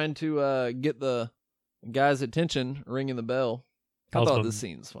 Seth is trying to get the guy's attention, ringing the bell. I Calls thought him- this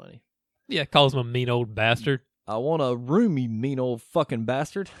scene was funny. Yeah, calls him a mean old bastard. I want a room, you mean old fucking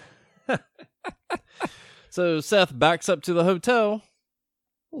bastard. So Seth backs up to the hotel.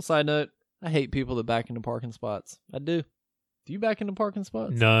 Little side note, I hate people that back into parking spots. I do. Do you back into parking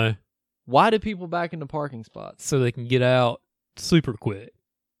spots? No. Why do people back into parking spots? So they can get out super quick.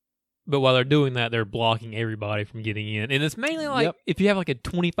 But while they're doing that, they're blocking everybody from getting in. And it's mainly like, Yep. if you have like a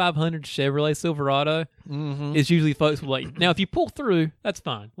 2500 Chevrolet Silverado, Mm-hmm. it's usually folks with like, now if you pull through, that's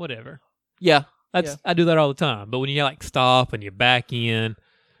fine, whatever. Yeah. That's I do that all the time. But when you like stop and you back in,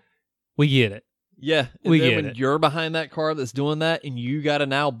 we get it. Yeah. And We then get when it. you're behind that car that's doing that and you got to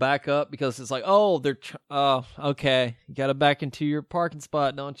now back up because it's like, oh, okay. You got to back into your parking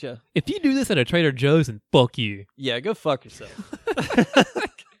spot, don't you? If you do this at a Trader Joe's, then fuck you. Yeah, go fuck yourself.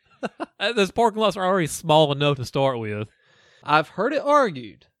 Those parking lots are already small enough to start with. I've heard it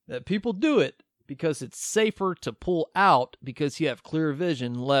argued that people do it because it's safer to pull out because you have clear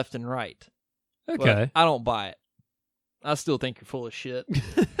vision left and right. Okay. But I don't buy it. I still think you're full of shit.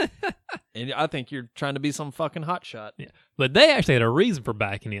 And I think you're trying to be some fucking hotshot. Yeah. But they actually had a reason for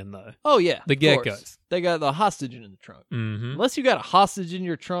backing in, though. Oh, yeah. The of course. geckos. They got the hostage in the trunk. Mm-hmm. Unless you got a hostage in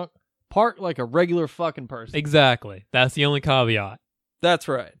your trunk, park like a regular fucking person. Exactly. That's the only caveat. That's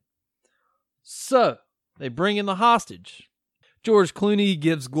right. So, they bring in the hostage. George Clooney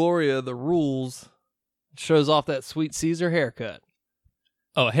gives Gloria the rules, shows off that sweet Caesar haircut.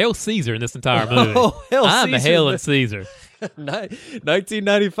 Oh, Hail Caesar in this entire movie. Oh, hell, I'm a Caesar. hailing Caesar.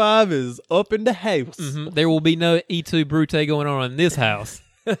 1995 is up in the house. Mm-hmm. There will be no E2 Brute going on in this house.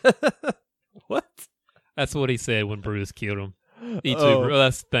 What? That's what he said when Brutus killed him. E2, Oh.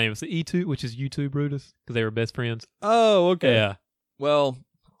 that's the name. It's E2, which is U2 Brutus, because they were best friends. Oh, okay. Yeah. Well,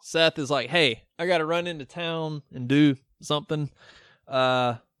 Seth is like, hey, I got to run into town and do something.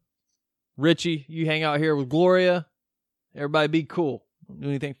 Richie, you hang out here with Gloria. Everybody be cool. Don't do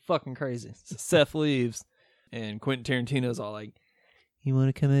anything fucking crazy. So Seth leaves, and Quentin Tarantino's all like, you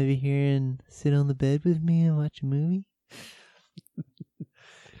want to come over here and sit on the bed with me and watch a movie?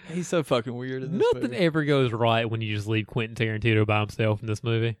 He's so fucking weird in this Nothing movie. ever goes right when you just leave Quentin Tarantino by himself in this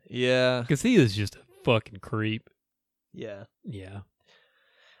movie. Yeah. Because he is just a fucking creep. Yeah. Yeah.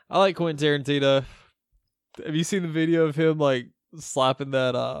 I like Quentin Tarantino. Have you seen the video of him like slapping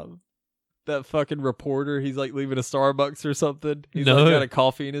that fucking reporter? He's like leaving a Starbucks or something. He's No. like got a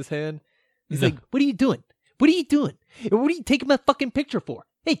coffee in his hand. He's No. like, "What are you doing? What are you doing? What are you taking my fucking picture for?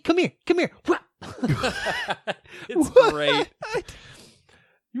 Hey, come here, come here." It's great.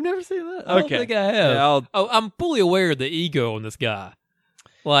 You've never seen that? I don't think I have. Yeah, I'm fully aware of the ego on this guy.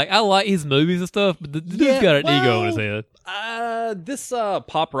 Like, I like his movies and stuff, but the dude's got an ego on his head. this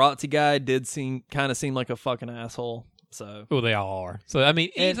paparazzi guy did kind of seem like a fucking asshole. So Well, they all are. So, I mean,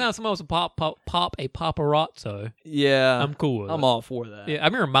 anytime someone wants to pop a paparazzo, yeah, I'm cool with it. I'm all for that. Yeah, I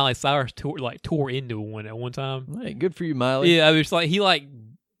remember Miley Cyrus tore into one at one time. Hey, good for you, Miley. Yeah, I was like, he like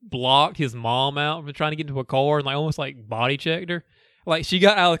blocked his mom out from trying to get into a car and like almost like body checked her. Like, she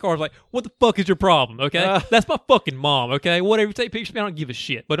got out of the car and was like, what the fuck is your problem, okay? That's my fucking mom, okay? Whatever, you take pictures of me, I don't give a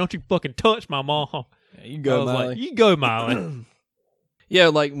shit. But don't you fucking touch my mom. Yeah, you go, I was Miley. like, you go, Miley. Yeah,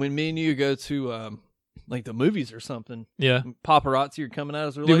 like when me and you go to like the movies or something, Yeah. paparazzi are coming at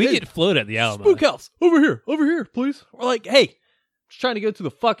us. We're Dude, like, we hey, get flooded at the Alamo. spook house over here, please. We're like, hey, just trying to go to the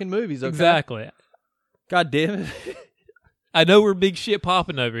fucking movies. Okay? Exactly. God damn it. I know we're big shit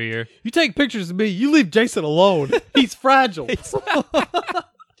popping over here. You take pictures of me. You leave Jason alone. He's fragile.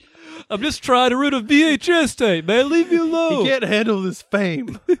 I'm just trying to rid a VHS tape, man. Leave me alone. He can't handle this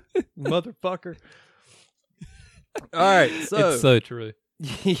fame, motherfucker. All right, so It's so true.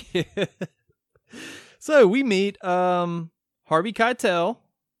 yeah. So we meet Harvey Keitel,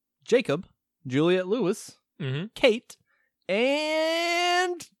 Jacob, Juliette Lewis, Mm-hmm. Kate,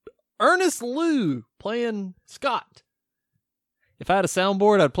 and Ernest Liu playing Scott. If I had a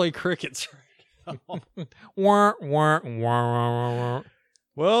soundboard, I'd play crickets. Wah, wah, wah, wah, wah.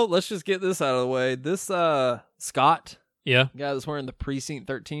 Well, let's just get this out of the way. This Scott, Yeah. guy that's wearing the Precinct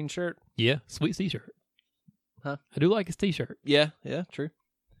 13 shirt. Yeah. Sweet t-shirt. Huh? I do like his t-shirt. Yeah, true.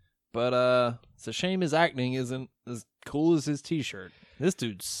 But it's a shame his acting isn't as cool as his t-shirt. This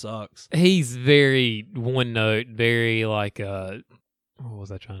dude sucks. He's very one note, very like what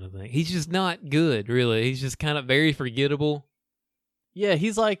was I trying to think? He's just not good, really. He's just kind of very forgettable. Yeah,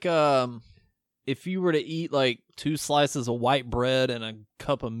 he's like if you were to eat like 2 slices of white bread and a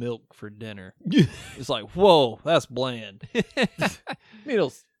cup of milk for dinner. It's like, whoa, that's bland. I mean,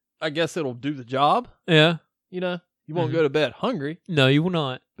 I guess it'll do the job. Yeah. You know, you won't Mhm. go to bed hungry, No, you will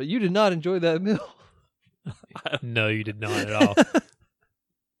not. but you did not enjoy that meal. No, you did not at all.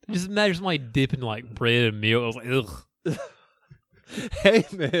 Just imagine somebody dipping like bread and milk. I was like, ugh. Hey,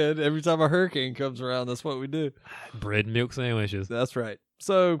 man, every time a hurricane comes around, that's what we do. Bread and milk sandwiches. That's right.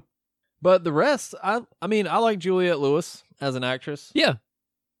 So, but the rest, I mean, I like Juliette Lewis as an actress. Yeah.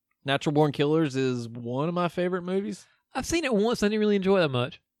 Natural Born Killers is one of my favorite movies. I've seen it once. I didn't really enjoy it that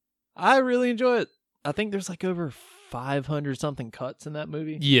much. I really enjoy it. I think there's like over 500 something cuts in that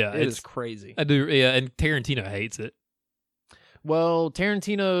movie. Yeah. It is crazy. I do. Yeah. And Tarantino hates it. Well,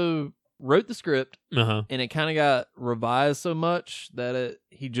 Tarantino wrote the script Uh-huh. and it kind of got revised so much that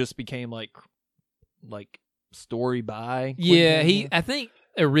he just became like story by. Yeah. Quentin Tarantino. I think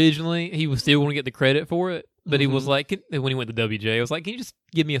originally he was still going to get the credit for it. But he was Mhm. like, when he went to WJ, he was like, can you just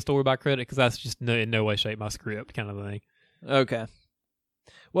give me a story by credit? Because that's just in no way shape my script kind of thing. Okay.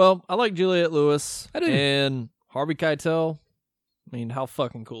 Well, I like Juliette Lewis. I do. And Harvey Keitel. I mean, how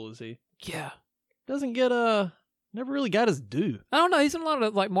fucking cool is he? Yeah. Doesn't get never really got his due. I don't know. He's in a lot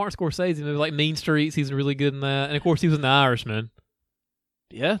of like Martin Scorsese movies, like Mean Streets. He's really good in that. And of course, he was in The Irishman.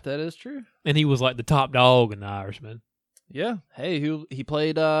 Yeah, that is true. And he was like the top dog in The Irishman. Yeah. Hey, he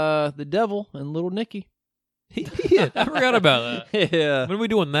played the devil in Little Nicky. He did. I forgot about that. Yeah. When are we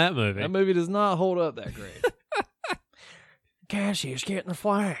doing that movie? That movie does not hold up that great. Cassie's getting the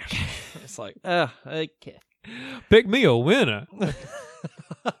flash. It's like, okay. Pick me a winner.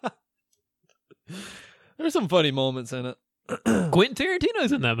 There's some funny moments in it. Quentin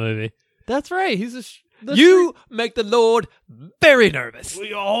Tarantino's in that movie. That's right. He's You make the Lord very nervous.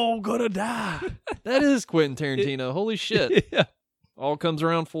 We all gonna die. That is Quentin Tarantino. Holy shit. Yeah. All comes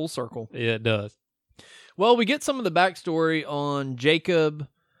around full circle. Yeah, it does. Well, we get some of the backstory on Jacob.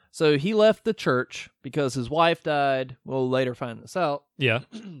 So he left the church because his wife died. We'll later find this out. Yeah.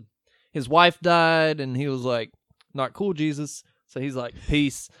 His wife died, and he was like, not cool, Jesus. So he's like,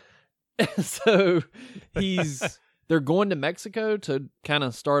 peace. So they're going to Mexico to kind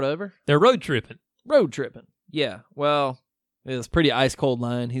of start over. They're road tripping. Road tripping. Yeah. Well, it's a pretty ice cold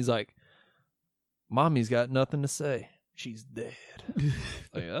line. He's like, Mommy's got nothing to say. She's dead.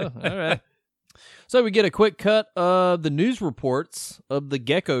 Like, oh, all right. So we get a quick cut of the news reports of the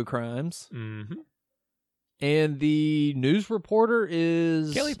gecko crimes. Mm-hmm. And the news reporter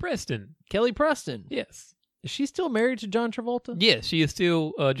is Kelly Preston. Kelly Preston. Yes. Is she still married to John Travolta? Yes, she is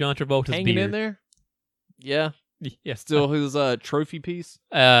still John Travolta's Hanging beard. in there? Yeah. Yeah. Still his trophy piece?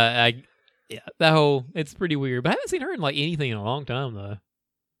 Yeah, that whole, it's pretty weird. But I haven't seen her in like anything in a long time, though.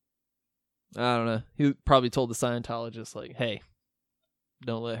 I don't know. He probably told the Scientologist, like, hey,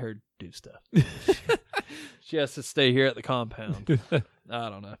 don't let her do stuff. She has to stay here at the compound. I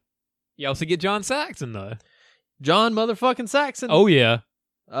don't know. You also get John Saxon, though. John motherfucking Saxon. Oh, yeah.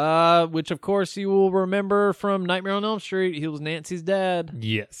 Which, of course, you will remember from Nightmare on Elm Street. He was Nancy's dad.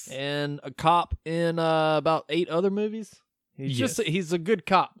 Yes. And a cop in about 8 other movies. He's a good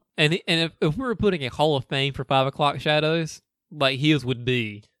cop. And if we were putting a Hall of Fame for 5 o'clock shadows, like his would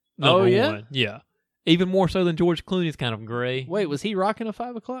be number one. Yeah. Even more so than George Clooney's kind of gray. Wait, was he rocking a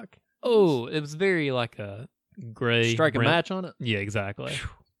 5 o'clock? Oh, it was very like a gray. Strike a match on it? Yeah, exactly.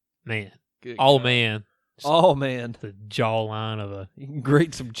 Man. Good Oh, God. man. Oh, man. The jawline of a... You can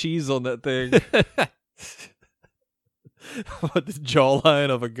grate some cheese on that thing. What, the jawline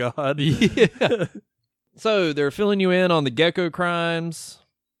of a god? Yeah. So, they're filling you in on the gecko crimes.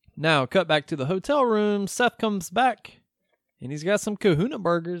 Now, cut back to the hotel room. Seth comes back, and he's got some kahuna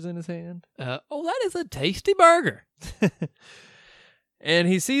burgers in his hand. Oh, that is a tasty burger. And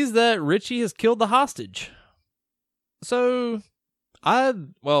he sees that Richie has killed the hostage. So,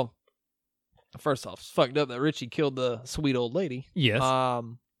 first off, it's fucked up that Richie killed the sweet old lady. Yes. I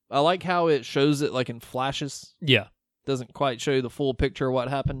like how it shows it like in flashes. Yeah. Doesn't quite show you the full picture of what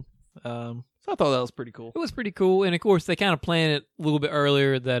happened. So I thought that was pretty cool. It was pretty cool. And of course, they kind of planned it a little bit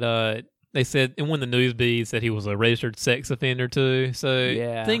earlier that they said in one of the news beats that he was a registered sex offender too. So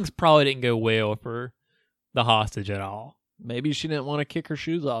yeah, things probably didn't go well for the hostage at all. Maybe she didn't want to kick her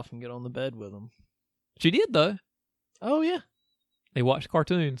shoes off and get on the bed with him. She did, though. Oh, yeah. They watched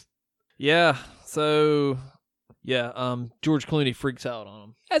cartoons. Yeah. So, George Clooney freaks out on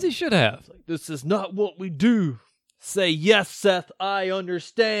him. As he should have. Like, this is not what we do. Say, yes, Seth, I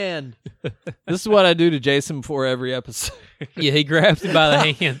understand. This is what I do to Jason before every episode. Yeah, he grabs him by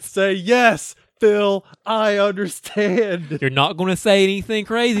the hands. Say, yes, Phil, I understand. You're not going to say anything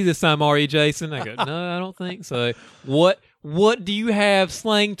crazy this time, are you, Jason? I go, no, I don't think so. What do you have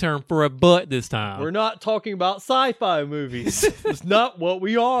slang term for a butt this time? We're not talking about sci-fi movies. It's not what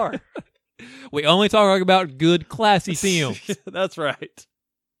we are. We only talk about good, classy films. That's right.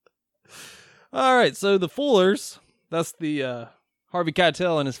 All right, so the Fullers, that's the Harvey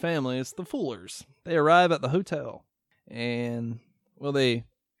Keitel and his family. It's the Fullers. They arrive at the hotel. And,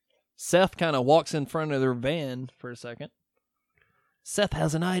 Seth kind of walks in front of their van for a second. Seth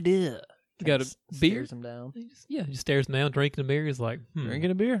has an idea. You got a beer? Stares him down. He just stares him down, drinking a beer. He's like,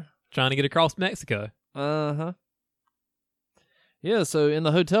 Drinking a beer. Trying to get across Mexico. Uh-huh. Yeah, so in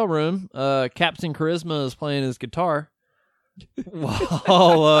the hotel room, Captain Charisma is playing his guitar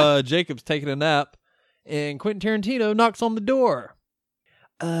while Jacob's taking a nap, and Quentin Tarantino knocks on the door.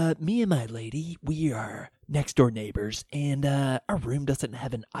 Me and my lady, we are next door neighbors, and our room doesn't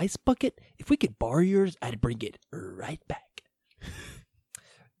have an ice bucket. If we could borrow yours, I'd bring it right back.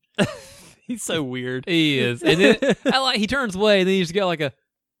 He's so weird. He is. And then he turns away, and then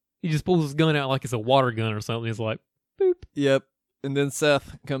he just pulls his gun out like it's a water gun or something. He's like, boop. Yep. And then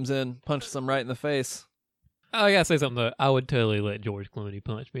Seth comes in, punches him right in the face. I gotta say something though. I would totally let George Clooney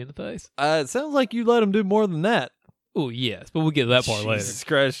punch me in the face. It sounds like you let him do more than that. Oh yes, but we'll get to that part later. Jesus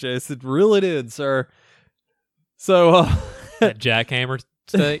Christ, Jason. Reel it in, sir. So, That jackhammer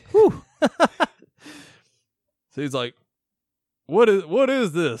steak. so he's like, what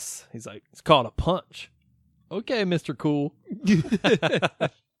is this? He's like, it's called a punch. Okay, Mr. Cool.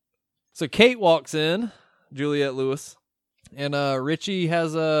 So Kate walks in, Juliette Lewis, and Richie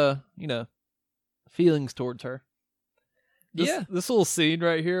has feelings towards her. This little scene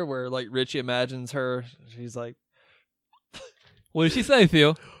right here where like Richie imagines her, she's like, What did she say,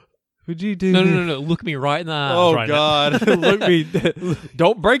 Phil? would you do No. Look me right in the eyes. Oh right God. Look me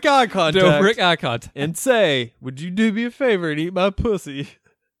don't break eye now. contact. Don't break eye contact. And say, would you do me a favor and eat my pussy?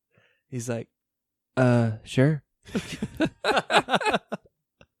 He's like, sure.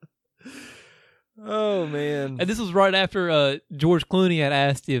 Oh man. And this was right after George Clooney had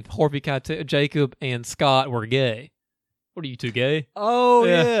asked if Harvey Keitel, Jacob and Scott were gay. What are you two, gay? Oh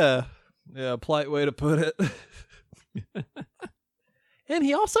Yeah. yeah. Polite way to put it. And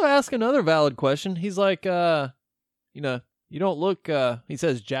he also asked another valid question. He's like, you don't look he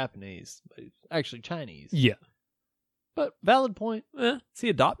says Japanese, but he's actually Chinese. Yeah. But valid point. Is he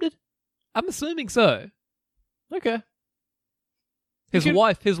adopted? I'm assuming so. Okay. His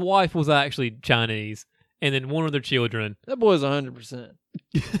wife was actually Chinese, and then one of their children. That boy's 100%.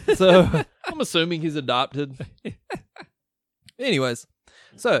 So I'm assuming he's adopted. Anyways,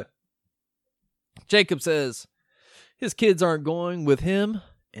 so Jacob says his kids aren't going with him,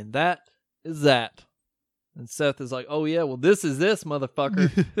 and that is that. And Seth is like, oh yeah, well this is this,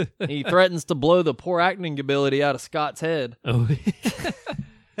 motherfucker. And he threatens to blow the poor acting ability out of Scott's head. Oh, he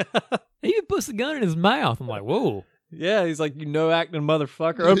even puts the gun in his mouth. I'm like, whoa. Yeah, he's like, acting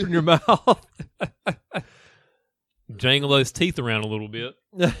motherfucker, open your mouth. Jangle those teeth around a little bit.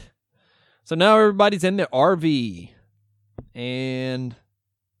 So now everybody's in the RV. And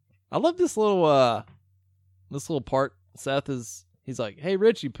I love this little part. Seth he's like, hey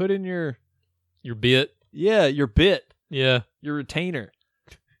Richie, put in your bit. Yeah, your bit. Yeah. Your retainer.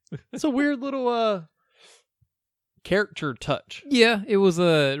 It's a weird little character touch. Yeah, it was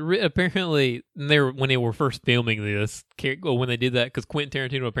apparently when they were first filming this, when they did that, because Quentin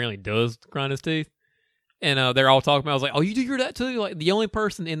Tarantino apparently does grind his teeth, and they're all talking about. I was like, "Oh, you do hear that too?" Like the only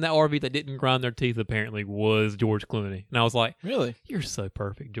person in that RV that didn't grind their teeth apparently was George Clooney, and I was like, "Really? You're so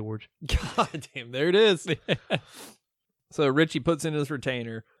perfect, George." God damn, there it is. So Richie puts in his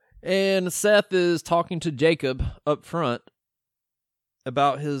retainer, and Seth is talking to Jacob up front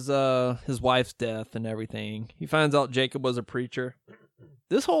about his wife's death and everything. He finds out Jacob was a preacher.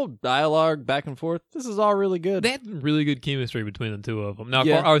 This whole dialogue back and forth, this is all really good. They had really good chemistry between the two of them. Now,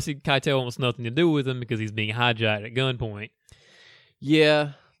 Yeah. obviously, Keitel wants nothing to do with him because he's being hijacked at gunpoint.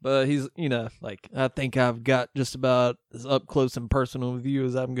 Yeah, but he's, like, I think I've got just about as up close and personal with you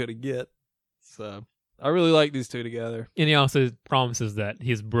as I'm going to get. So, I really like these two together. And he also promises that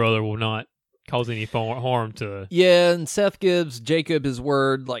his brother will not cause any harm to... Yeah, and Seth gives Jacob his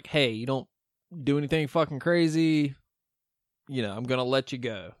word, like, hey, you don't do anything fucking crazy, I'm going to let you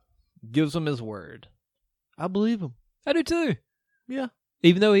go. Gives him his word. I believe him. I do too. Yeah.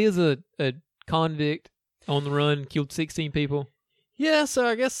 Even though he is a convict on the run, killed 16 people. Yeah, so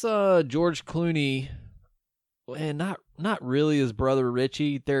I guess George Clooney, and not really his brother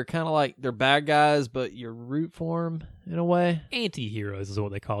Richie. They're kind of like, they're bad guys, but you root for them in a way. Anti-heroes is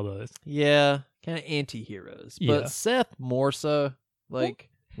what they call those. Yeah, kind of anti-heroes. Yeah. But Seth more so. Like,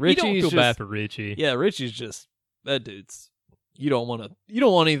 Richie's you don't feel just, bad for Richie. Yeah, Richie's just, that dude's, you don't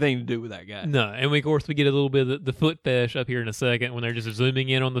want anything to do with that guy. No, and of course we get a little bit of the foot fetish up here in a second when they're just zooming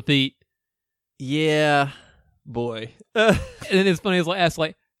in on the feet. Yeah, boy. And then it's funny, it's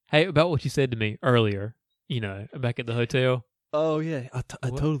like, hey, about what you said to me earlier, back at the hotel. Oh, yeah, I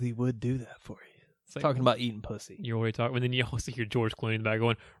totally would do that for you. It's like, Talking about eating pussy. You're already talking, and then you also hear George Clooney in the back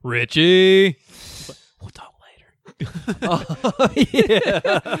going, Richie! It's like, we'll talk later. Oh,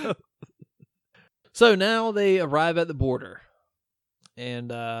 yeah. So now they arrive at the border.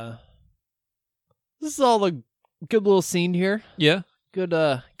 And this is all a good little scene here. Yeah. Good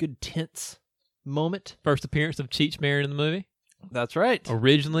tense moment. First appearance of Cheech Marin in the movie. That's right.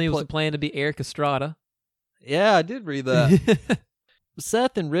 Originally, it was planned to be Eric Estrada. Yeah, I did read that.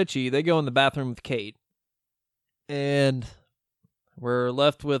 Seth and Richie, they go in the bathroom with Kate. And we're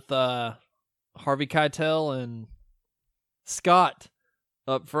left with Harvey Keitel and Scott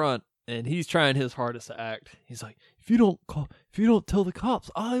up front. And he's trying his hardest to act. He's like, if you don't tell the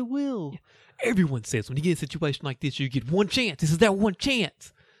cops, I will. Yeah. Everyone says when you get in a situation like this, you get one chance. This is that one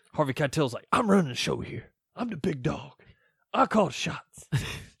chance. Harvey Keitel's like, I'm running the show here. I'm the big dog. I call the shots.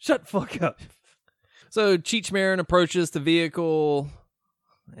 Shut the fuck up. So Cheech Marin approaches the vehicle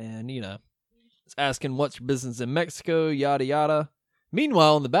and, is asking what's your business in Mexico, yada, yada.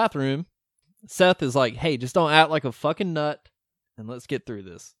 Meanwhile, in the bathroom, Seth is like, hey, just don't act like a fucking nut and let's get through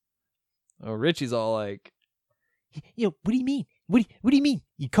this. Oh, Richie's all like, Yo, what do you mean? What do you mean?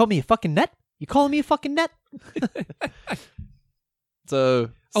 You call me a fucking nut? You calling me a fucking nut? so.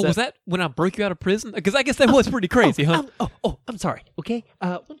 Oh, was that when I broke you out of prison? Because I guess that was pretty crazy, huh? I'm sorry. Okay,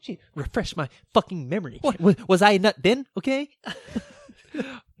 why don't you refresh my fucking memory? Was I a nut then? Okay.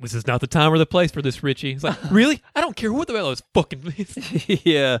 This is not the time or the place for this, Richie. It's like, really? I don't care what the hell those fucking means.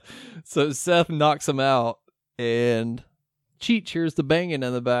 Yeah. So Seth knocks him out, and Cheech hears the banging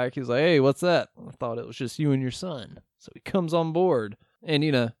in the back. He's like, hey, what's that? I thought it was just you and your son. So he comes on board.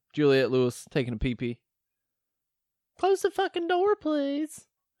 And, Juliette Lewis taking a pee-pee. Close the fucking door, please.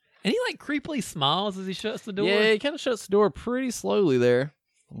 And he like creepily smiles as he shuts the door. Yeah, he kind of shuts the door pretty slowly there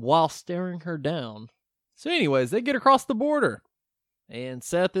while staring her down. So anyways, they get across the border. And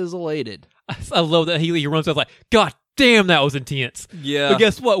Seth is elated. I love that he runs out like, God damn, that was intense. Yeah. But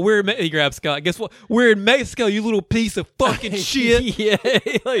guess what? He grabs Scott. Guess what? We're in Mexico, you little piece of fucking shit. Yeah,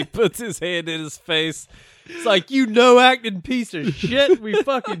 he like puts his hand in his face. It's like, you no-acting piece of shit. We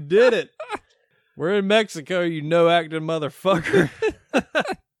fucking did it. We're in Mexico, you no-acting motherfucker.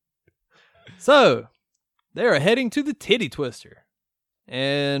 So, they are heading to the Titty Twister.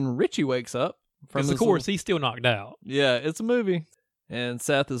 And Richie wakes up. Because, of course, he's still knocked out. Yeah, it's a movie. And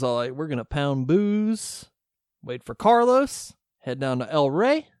Seth is all like, we're going to pound booze, wait for Carlos, head down to El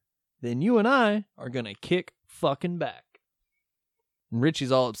Rey, then you and I are going to kick fucking back. And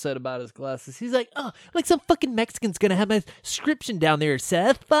Richie's all upset about his glasses. He's like, oh, like some fucking Mexican's gonna have my subscription down there,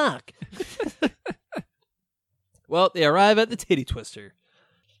 Seth. Fuck. Well, they arrive at the Titty Twister.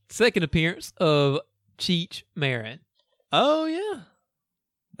 Second appearance of Cheech Marin. Oh, yeah.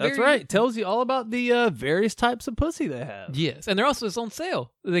 That's right. Tells you all about the various types of pussy they have. Yes, and they're also it's on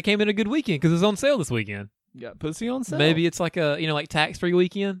sale. They came in a good weekend because it's on sale this weekend. Got pussy on sale. Maybe it's like a like tax-free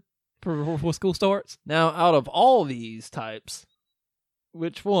weekend before school starts. Now, out of all these types,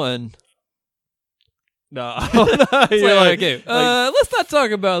 which one? No, okay. Let's not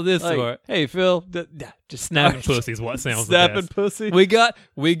talk about this part. Hey, Phil, just snapping pussy is what sounds snapping the best. Pussy. We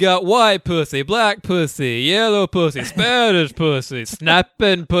got white pussy, black pussy, yellow pussy, Spanish pussy,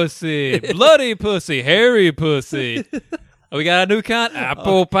 snapping pussy, bloody pussy, hairy pussy. We got a new kind,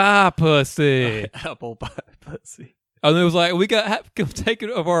 apple pie pussy. Apple pie pussy. And it was like, we got taken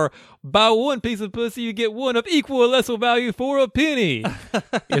of our buy one piece of pussy, you get one of equal or lesser value for a penny.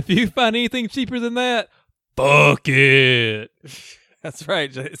 If you find anything cheaper than that, fuck it. That's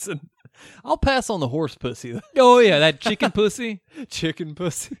right, Jason. I'll pass on the horse pussy. Oh, yeah, that chicken pussy. Chicken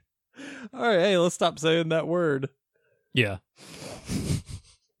pussy. All right, hey, let's stop saying that word. Yeah.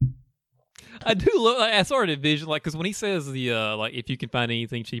 I do look. I sort of envision because when he says the if you can find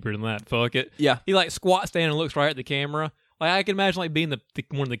anything cheaper than that, fuck it. Yeah, he like squats down and looks right at the camera. Like I can imagine like being the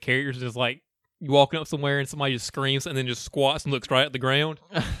one of the characters just like you walking up somewhere and somebody just screams and then just squats and looks right at the ground.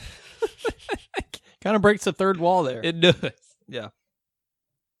 Kind of breaks the third wall there. It does. Yeah.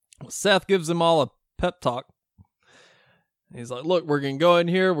 Well, Seth gives them all a pep talk. He's like, "Look, we're gonna go in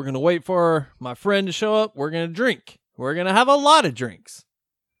here. We're gonna wait for my friend to show up. We're gonna drink. We're gonna have a lot of drinks."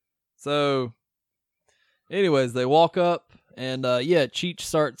 So, anyways, they walk up, and Cheech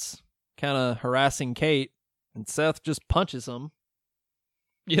starts kind of harassing Kate, and Seth just punches him.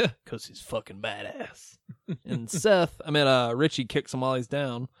 Yeah, because he's fucking badass. And Richie kicks him while he's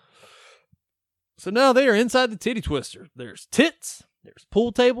down. So now they are inside the Titty Twister. There's tits, there's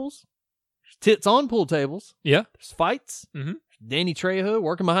pool tables, there's tits on pool tables. Yeah. There's fights. Mm-hmm. There's Danny Trejo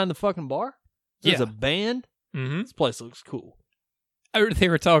working behind the fucking bar. There's a band. Mm-hmm. This place looks cool. They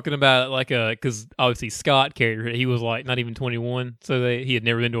were talking about because obviously Scott character, he was like not even 21, so he had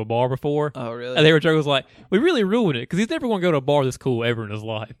never been to a bar before. Oh, really? And they were joking like, we really ruined it because he's never going to go to a bar this cool ever in his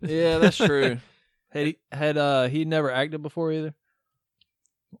life. Yeah, that's true. Had he never acted before either?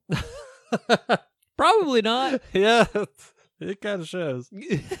 Probably not. Yeah, it kind of shows.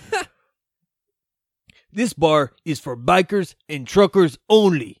 This bar is for bikers and truckers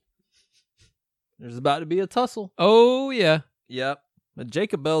only. There's about to be a tussle. Oh, yeah. Yep. But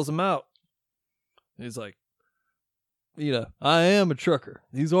Jacob bails him out. He's like, I am a trucker.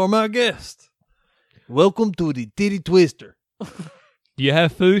 These are my guests. Welcome to the Titty Twister. Do you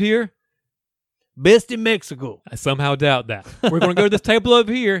have food here? Best in Mexico. I somehow doubt that. We're going to go to this table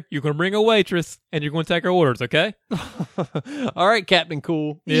over here. You're going to bring a waitress, and you're going to take our orders, okay? All right, Captain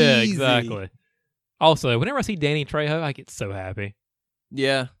Cool. Yeah, Easy. exactly. Also, whenever I see Danny Trejo, I get so happy.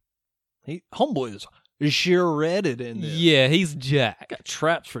 Yeah. Homeboy is shredded in this. Yeah, he's jacked. Got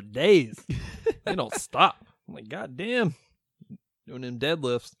traps for days. They don't stop. I'm like, God damn. Doing them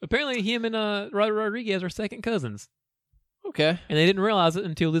deadlifts. Apparently, him and Rodriguez are second cousins. Okay. And they didn't realize it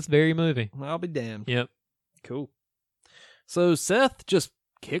until this very movie. I'll be damned. Yep. Cool. So Seth just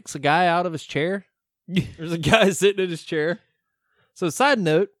kicks a guy out of his chair. There's a guy sitting in his chair. So side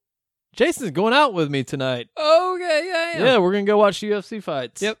note, Jason's going out with me tonight. Okay, yeah, Yeah, we're going to go watch UFC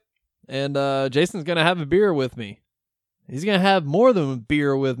fights. Yep. And Jason's going to have a beer with me. He's going to have more than a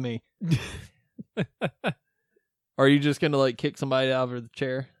beer with me. Are you just going to like kick somebody out of the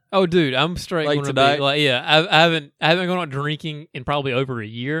chair? Oh, dude, I'm straight Like going to tonight? be like, yeah. I haven't gone out drinking in probably over a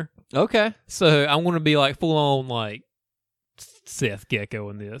year, Okay. so I'm going to be like full on like Seth Gecko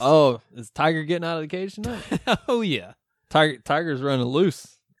in this. Oh, is Tiger getting out of the cage tonight? Oh yeah, Tiger's running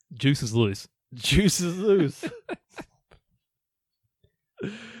loose. juice is loose. Juice is loose.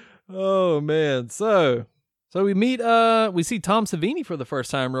 Oh man. So we meet we see Tom Savini for the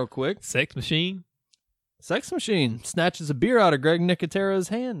first time real quick. Sex machine. Sex Machine snatches a beer out of Greg Nicotero's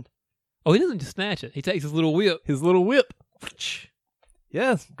hand. Oh, he doesn't just snatch it. He takes his little whip. His little whip.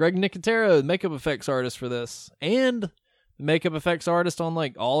 Yes, Greg Nicotero, makeup effects artist for this. And makeup effects artist on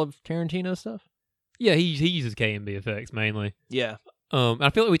like all of Tarantino stuff. Yeah, he uses K&B effects mainly. Yeah. I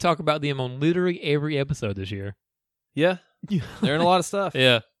feel like we talk about them on literally every episode this year. Yeah. They're in a lot of stuff.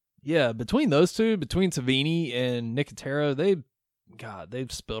 Yeah. Yeah, between those two, between Savini and Nicotero,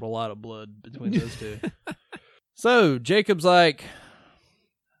 they've spilled a lot of blood between those two. So Jacob's like,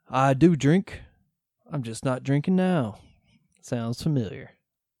 I do drink. I'm just not drinking now. Sounds familiar.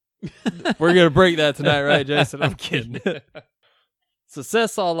 We're going to break that tonight, right, Jason? I'm kidding. So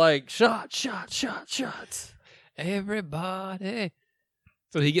Seth's all like, shots. Everybody.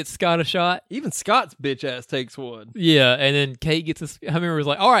 So he gets Scott a shot. Even Scott's bitch ass takes one. Yeah, and then Kate gets I remember was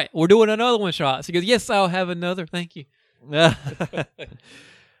like, all right, we're doing another one shot. So he goes, yes, I'll have another. Thank you.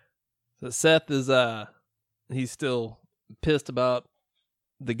 So Seth is he's still pissed about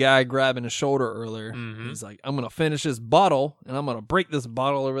the guy grabbing his shoulder earlier. Mhm. He's like, I'm gonna finish this bottle and I'm gonna break this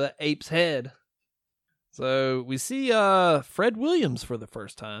bottle over that ape's head. So we see Fred Williams for the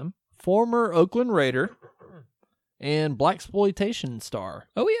first time, former Oakland Raider and blaxploitation star.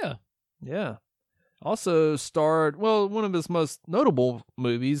 Oh yeah. Yeah. Also starred, well, one of his most notable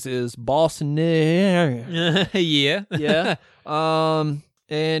movies is Boston. Yeah. Yeah.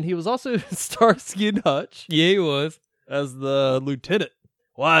 And he was also Starsky and Hutch Yeah, he was. as the lieutenant.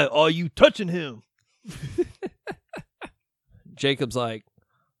 Why are you touching him? Jacob's like,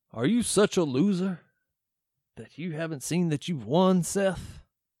 are you such a loser that you haven't seen that you've won, Seth?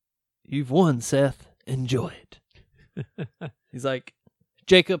 You've won, Seth. Enjoy it. He's like,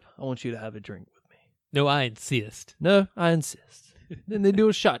 Jacob, I want you to have a drink with me. No, I insist. No, I insist. Then they do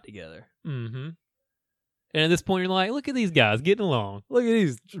a shot together. Mm-hmm. And at this point, you're like, look at these guys getting along. Look at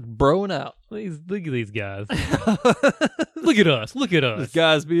these broing out. Look at these guys. Look at us. Look at These us.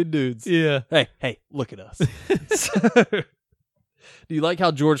 guys being dudes. Yeah. Hey, look at us. So, do you like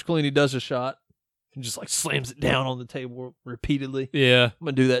how George Clooney does a shot? He just like slams it down on the table repeatedly. Yeah. I'm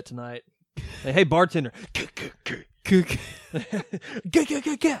going to do that tonight. Hey, bartender. Cook.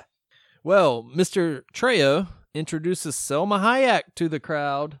 Well, Mr. Trejo introduces Selma Hayek to the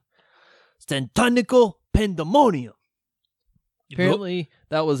crowd. Stantonical Pandemonium. Apparently,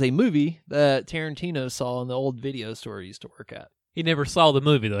 that was a movie that Tarantino saw in the old video store he used to work at. He never saw the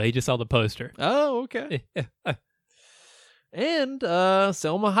movie, though. He just saw the poster. Oh, okay. And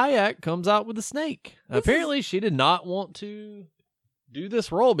Selma Hayek comes out with a snake. Apparently, she did not want to do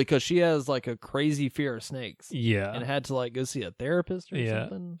this role because she has like a crazy fear of snakes. Yeah. And had to like go see a therapist or Yeah.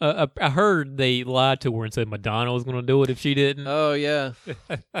 something. I heard they lied to her and said Madonna was going to do it if she didn't. Oh, yeah.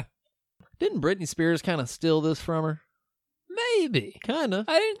 Didn't Britney Spears kind of steal this from her? Maybe. Kind of.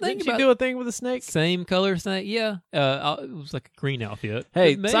 I didn't think Didn't she about do a thing with a snake? Same color snake. Yeah. It was like a green outfit.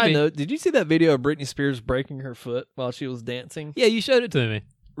 Hey, Maybe. side note, did you see that video of Britney Spears breaking her foot while she was dancing? Yeah, you showed it to me.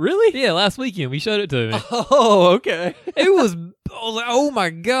 Really? Yeah, last weekend we showed it to me. Oh, okay. I was like, oh my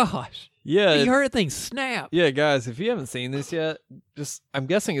gosh. Yeah. You heard that thing snap. Yeah, guys, if you haven't seen this yet, I'm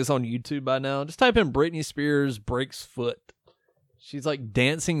guessing it's on YouTube by now. Just type in Britney Spears breaks foot. She's like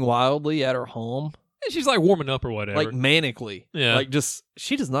dancing wildly at her home. And she's like warming up or whatever. Like manically. Yeah. Like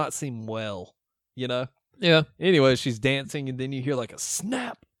she does not seem well, you know? Yeah. Anyway, she's dancing and then you hear like a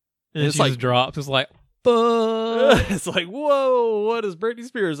snap. And it's she like- just drops. It's like, fuck. It's like, whoa, what is Britney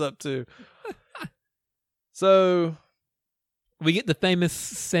Spears up to? So We get the famous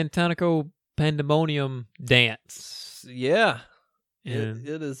Santanico Pandemonium dance. yeah. And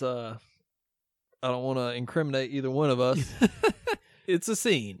It is I don't want to incriminate either one of us. It's a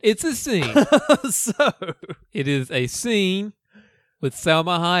scene. it's a scene. So It is a scene with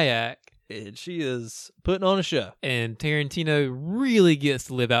Salma Hayek, and she is putting on a show. and Tarantino really gets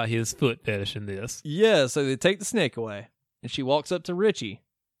to live out his foot fetish in this. Yeah, so they take the snake away. and she walks up to Richie,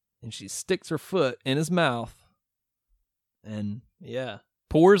 and she sticks her foot in his mouth, and yeah,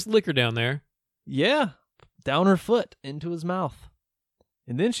 Pours liquor down there. down her foot into his mouth,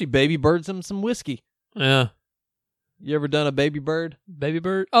 and then she baby birds him some whiskey. Yeah. You ever done a baby bird? Baby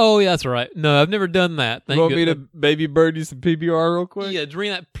bird? Oh, yeah, that's right. No, I've never done that. You want me to baby bird you some PBR real quick? Yeah,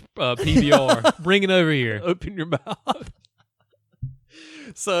 drink that PBR. Bring it over here. Open your mouth.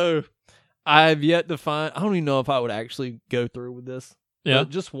 So, I've yet to find. I don't even know if I would actually go through with this. Yeah. But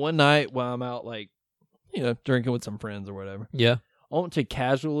just one night while I'm out, like, drinking with some friends or whatever. Yeah. I want to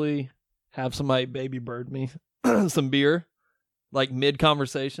casually have somebody baby bird me some beer, like mid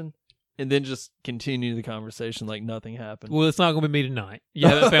conversation, and then just continue the conversation like nothing happened. Well, it's not going to be me tonight. You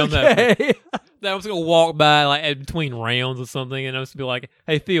haven't found that. I was going to walk by like in between rounds or something, and I was going to be like,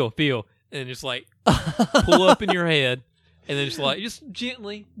 "Hey, Phil," and just like pull up in your head, and then just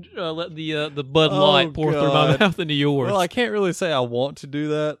gently let the Bud Light pour through my mouth into yours. Well, I can't really say I want to do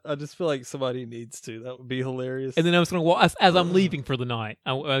that. I just feel like somebody needs to. That would be hilarious. And then I was going to walk as I'm leaving for the night.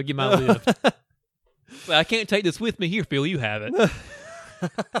 I'll give my lift. But I can't take this with me. Here, Phil, you have it.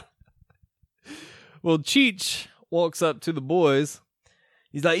 Well, Cheech walks up to the boys.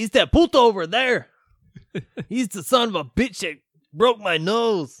 He's like, "He's that puto over there. He's the son of a bitch that broke my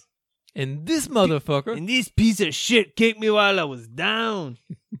nose. And this motherfucker. And this piece of shit kicked me while I was down."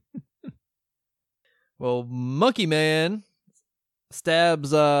 Well, Monkey Man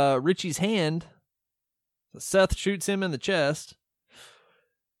stabs Richie's hand. Seth shoots him in the chest.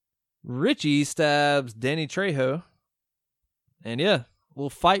 Richie stabs Danny Trejo. And yeah, a little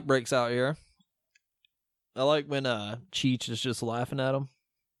fight breaks out here. I like when Cheech is just laughing at him.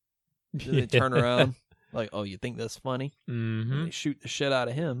 Then they turn around like, "Oh, you think that's funny?" Mm-hmm. And they shoot the shit out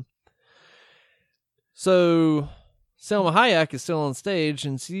of him. So Selma Hayek is still on stage,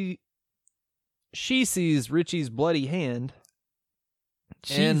 and she sees Richie's bloody hand.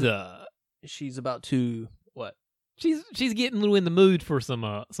 She's about to what? She's getting a little in the mood for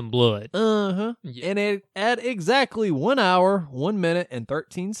some blood. Yeah. And at exactly 1 hour, 1 minute, and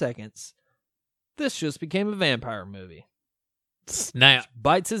 13 seconds, this just became a vampire movie. Snap.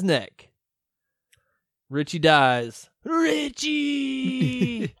 Bites his neck. Richie dies.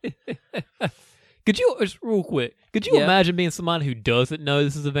 Richie! Could you, just real quick, imagine being somebody who doesn't know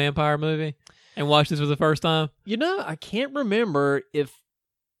this is a vampire movie and watch this for the first time? I can't remember if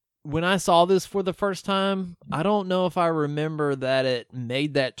when I saw this for the first time, I don't know if I remember that it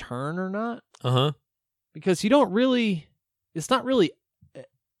made that turn or not. Uh-huh. Because it's not really,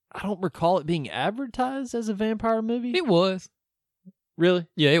 I don't recall it being advertised as a vampire movie. It was. Really?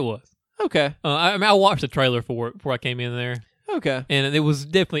 Yeah, it was. Okay. I watched the trailer for it before I came in there. Okay. And it was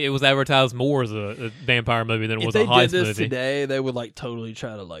advertised more as a vampire movie than it was a heist movie. If they did this today, they would like totally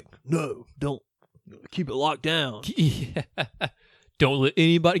try to no, don't keep it locked down. Yeah. Don't let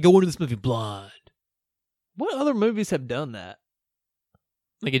anybody go into this movie blind. What other movies have done that?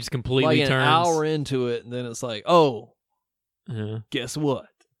 Like it just completely like turns. An hour into it, and then it's like, oh, guess what?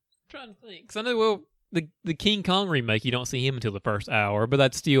 I'm trying to think. Because I know, the King Kong remake, you don't see him until the first hour, but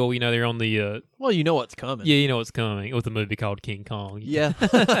that's still, they're on the... well, you know what's coming. Yeah, you know what's coming with a movie called King Kong. Yeah.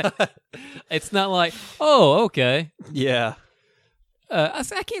 It's not like, oh, okay. Yeah. I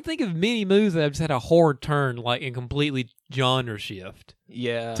can't think of many movies that have just had a hard turn, like, and completely genre shift.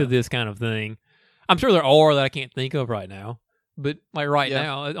 Yeah. To this kind of thing. I'm sure there are that I can't think of right now, but like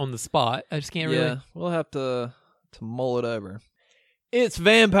now on the spot, I just can't really. Yeah, we'll have to mull it over. It's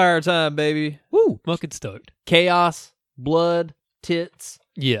vampire time, baby. Woo, fucking stoked. Chaos, blood, tits.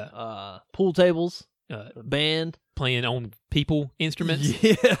 Yeah. Pool tables. Band playing on people instruments.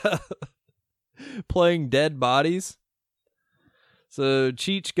 Yeah. Playing dead bodies. So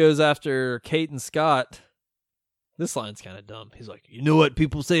Cheech goes after Kate and Scott. This line's kind of dumb. He's like, "You know what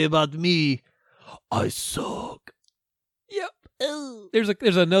people say about me? I suck." Yep. Ugh.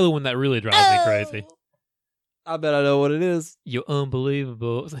 There's another one that really drives me crazy. I bet I know what it is. You're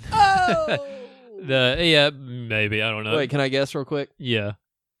unbelievable. Oh. Yeah, maybe. I don't know. Wait, can I guess real quick? Yeah.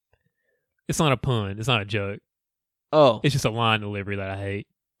 It's not a pun. It's not a joke. Oh. It's just a line delivery that I hate.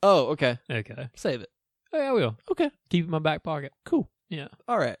 Oh, okay. Okay. Save it. Oh, yeah, I will. Okay. Keep it in my back pocket. Cool. Yeah.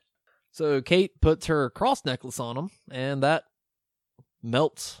 All right. So Kate puts her cross necklace on him, and that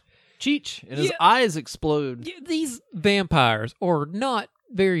melts Cheech, and his eyes explode. Yeah, these vampires are not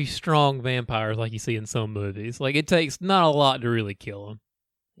very strong vampires like you see in some movies. Like, it takes not a lot to really kill them.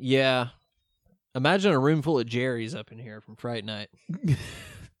 Yeah. Imagine a room full of Jerrys up in here from Fright Night.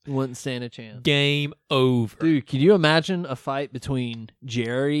 Wouldn't stand a chance. Game over. Dude, can you imagine a fight between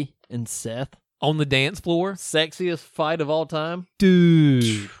Jerry and Seth? On the dance floor? Sexiest fight of all time?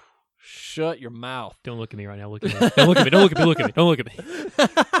 Dude. Shut your mouth. Don't look at me right now. Look at me. Don't look at me. Don't look at me. Look at me. Don't look at me.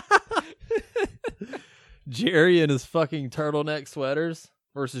 Jerry in his fucking turtleneck sweaters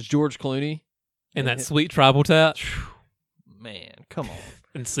versus George Clooney. And that sweet tribal tap. Man, come on.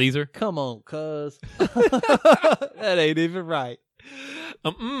 And Caesar. Come on, cuz. That ain't even right.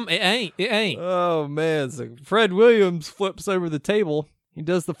 It ain't. It ain't. Oh, man. So Fred Williams flips over the table. He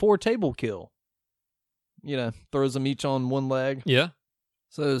does the 4-table kill. You know, throws them each on one leg. Yeah.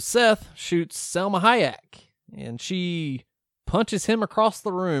 So Seth shoots Selma Hayek, and she punches him across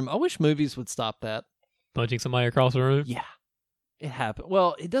the room. I wish movies would stop that. Punching somebody across the room? Yeah. It happened.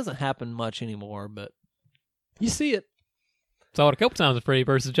 Well, it doesn't happen much anymore, but you see it. Saw it a couple times in Freddy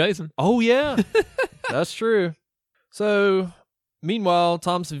versus Jason. Oh, yeah. That's true. So, meanwhile,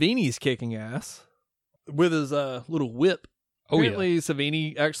 Tom Savini's kicking ass with his little whip. Oh, Apparently,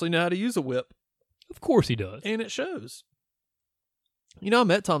 Savini actually know how to use a whip. Of course he does. And it shows. You know, I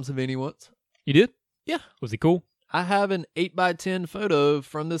met Tom Savini once. You did? Yeah. Was he cool? I have an 8x10 photo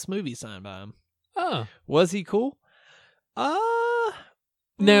from this movie signed by him. Oh. Was he cool? Now,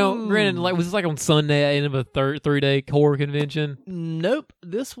 granted, like, was this like on Sunday at the end of a 3-day horror convention? Nope.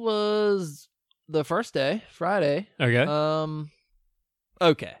 This was the first day, Friday. Okay.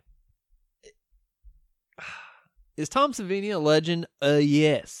 Okay. Is Tom Savini a legend?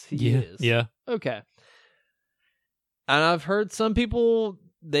 Yes, he is. Yeah. Okay. And I've heard some people,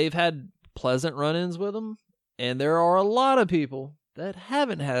 they've had pleasant run-ins with him, and there are a lot of people that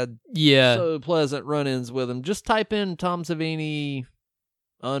haven't had so pleasant run-ins with him. Just type in Tom Savini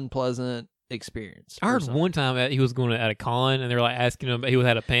unpleasant experience. I heard one time he was going at a con, and they were like asking him, he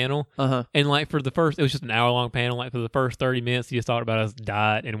had a panel, and like for the first, it was just an hour-long panel, like for the first 30 minutes, he just talked about his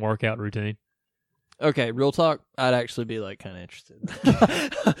diet and workout routine. Okay, real talk, I'd actually be like kind of interested.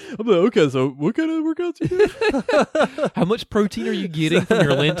 I'm like, okay, so what kind of workouts you do? How much protein are you getting from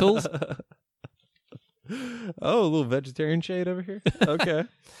your lentils? Oh, a little vegetarian shade over here. Okay.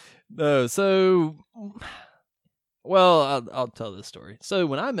 No, so, well, I'll tell this story. So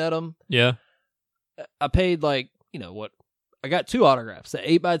when I met him, yeah, I paid like, you know what? I got 2 autographs, the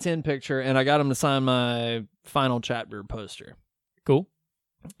 8x10 picture, and I got him to sign my final chapter poster. Cool.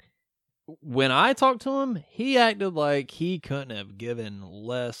 When I talked to him, he acted like he couldn't have given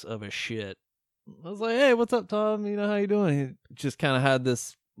less of a shit. I was like, hey, what's up, Tom? You know, how you doing? He just kind of had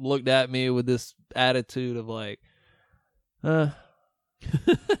this, looked at me with this attitude of like, it's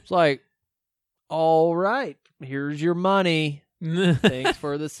like, all right, here's your money. Thanks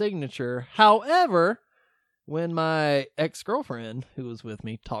for the signature. However, when my ex-girlfriend who was with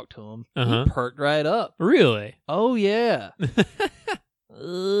me talked to him, he perked right up. Really? Oh, yeah.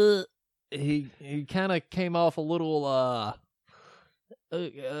 He kind of came off a little, I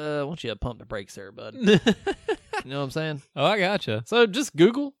want you to pump the brakes there, bud. You know what I'm saying? Oh, I gotcha. So just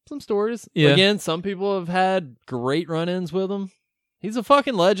Google some stories. Yeah. Again, some people have had great run-ins with him. He's a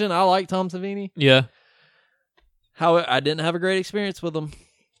fucking legend. I like Tom Savini. Yeah. However, I didn't have a great experience with him,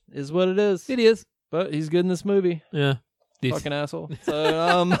 is what it is. It is. But he's good in this movie. Yeah. Fucking asshole.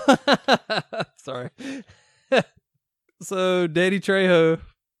 So, sorry. So, Danny Trejo,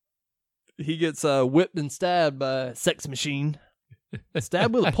 he gets whipped and stabbed by a sex machine.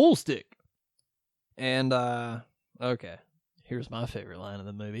 Stabbed with a pool stick. And, okay. Here's my favorite line of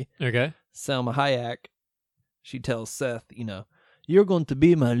the movie. Okay. Selma Hayek, she tells Seth, you know, you're going to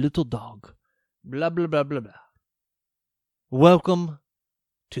be my little dog. Blah, blah, blah, blah, blah. Welcome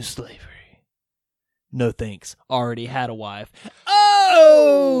to slavery. No thanks. Already had a wife.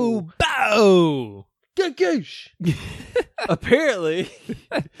 Oh! Bow! Gagoosh! Apparently,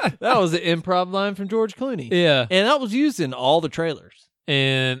 that was an improv line from George Clooney. Yeah. And that was used in all the trailers.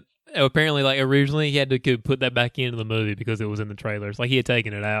 And apparently, like, originally he had to put that back into the movie because it was in the trailers. Like, he had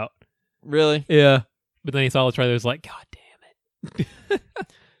taken it out. Really? Yeah. But then he saw the trailers like, God damn it.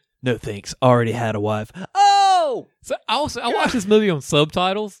 No thanks. Already had a wife. Oh! So I watched this movie on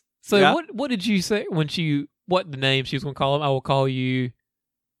subtitles. So Yeah. what did you say when what the name she was going to call him? I will call you.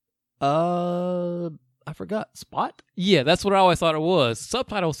 I forgot. Spot? Yeah, that's what I always thought it was.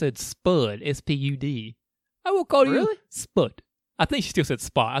 Subtitle said Spud, Spud. I will call you Spud. I think she still said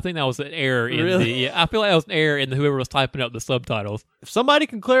Spot. I think that was an error in I feel like that was an error in whoever was typing up the subtitles. If somebody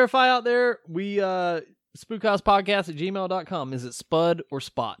can clarify out there, we spookhousepodcast@gmail.com. Is it Spud or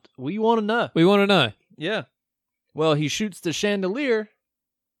Spot? We want to know. We want to know. Yeah. Well, he shoots the chandelier.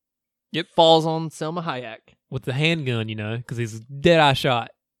 Yep. Falls on Selma Hayek. With the handgun, you know, because he's dead-eye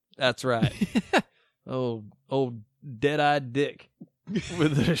shot. That's right. Old dead-eyed dick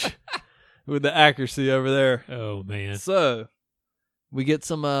with the accuracy over there. Oh, man. So, we get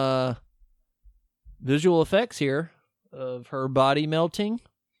some visual effects here of her body melting.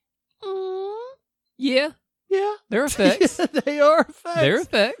 Yeah, Yeah. they're effects. They are effects. They're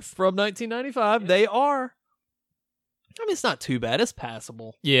effects. From 1995. They are. I mean, it's not too bad. It's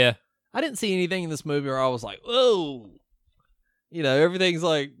passable. Yeah. I didn't see anything in this movie where I was like, whoa. You know, everything's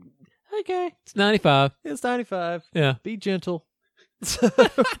like, okay, It's 95. it's 95. Yeah. Be gentle. So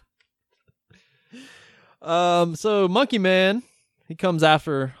Monkey Man, he comes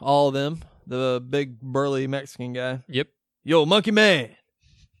after all of them. The big burly Mexican guy. Yep. Yo, Monkey Man.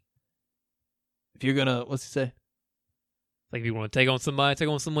 If you're gonna, what's he say? Like if you want to take on somebody, take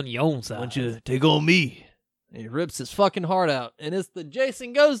on someone your own I side. want you to take on me. And he rips his fucking heart out. And it's the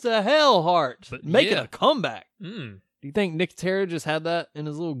Jason Goes to Hell heart. But making yeah. a comeback. Mm. Do you think Nick Terra just had that in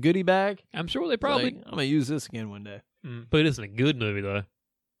his little goodie bag? I'm sure they probably. Like, I'm going to use this again one day. But it's a good movie though.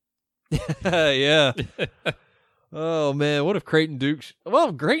 Yeah. Oh, man. What if Creighton Duke...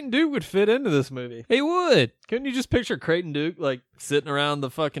 Well, Creighton Duke would fit into this movie. He would. Couldn't you just picture Creighton Duke, like, sitting around the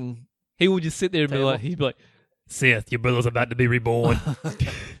fucking... He would just sit there and be Table. like, he'd be like, Seth, your brother's about to be reborn.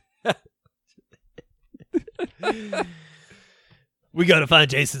 We got to find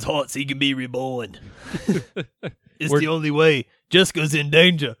Jason's heart so he can be reborn. It's We're- the only way. Jessica's in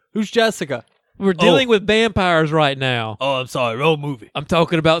danger. Who's Jessica? We're dealing with vampires right now. Oh, I'm sorry. Wrong movie. I'm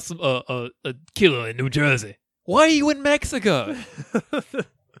talking about some a killer in New Jersey. Why are you in Mexico?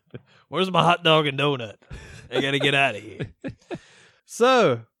 Where's my hot dog and donut? I got to get out of here.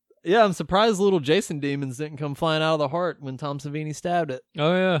 So, yeah, I'm surprised little Jason demons didn't come flying out of the heart when Tom Savini stabbed it.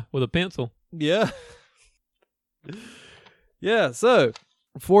 Oh yeah, with a pencil. Yeah. Yeah, so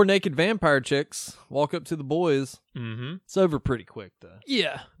 4 naked vampire chicks walk up to the boys. Mm-hmm. It's over pretty quick, though.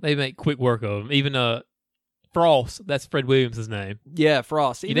 Yeah, they make quick work of him. Even Frost, that's Fred Williams' name. Yeah,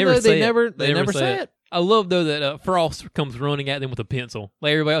 Frost. Even never though say they it. never, They they never never say say it. it. I love though that Frost comes running at them with a pencil.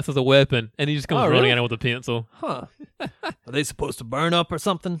 Like everybody else has a weapon, and he just comes Oh, running really? at him with a pencil. Huh. Are they supposed to burn up or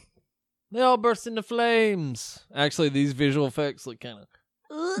something? They all burst into flames. Actually, these visual effects look kind of...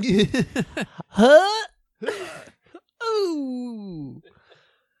 Huh? Ooh.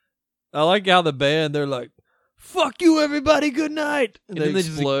 I like how the band, they're like, fuck you, everybody, good night. And they then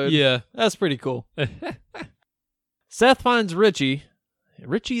explode. yeah. That's pretty cool. Seth finds Richie.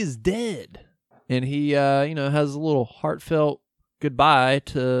 Richie is dead. And he, has a little heartfelt goodbye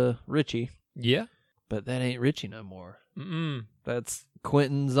to Richie. Yeah. But that ain't Richie no more. Mm-mm. That's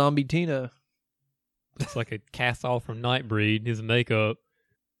Quentin Zombie Tino. It's like a cast off from Nightbreed, his makeup.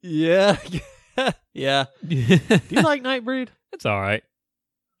 Yeah. Yeah. Do you like Nightbreed? It's all right.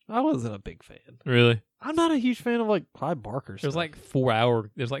 I wasn't a big fan. Really? I'm not a huge fan of like Clive Barker stuff.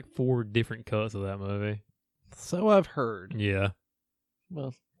 There's like 4 different cuts of that movie. So I've heard. Yeah.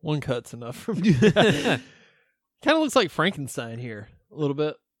 Well, one cut's enough for me. Kind of looks like Frankenstein here a little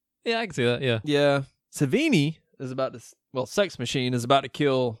bit. Yeah, I can see that. Yeah. Yeah. Savini is about to, Sex Machine is about to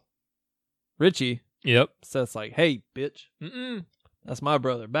kill Richie. Yep. Seth's like, hey, bitch, Mm-mm. that's my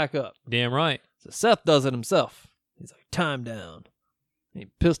brother. Back up. Damn right. So Seth does it himself. He's like, time down. He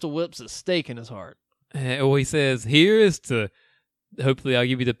pistol whips a stake in his heart. Well, he says, here is to, hopefully I'll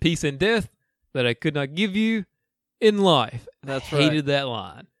give you the peace in death that I could not give you in life. That's Hated that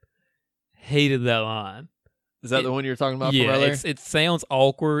line. Hated that line. Is that the one you were talking about Yeah, from earlier? it sounds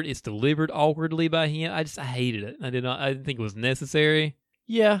awkward. It's delivered awkwardly by him. I hated it. I didn't think it was necessary.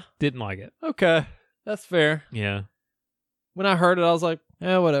 Yeah. Didn't like it. Okay. That's fair. Yeah. When I heard it, I was like,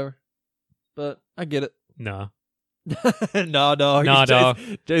 whatever. But I get it. No. Nah, dog. Nah, dog.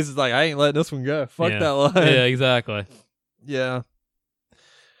 Jason's like, I ain't letting this one go. Fuck Yeah. that line. Yeah, exactly. Yeah.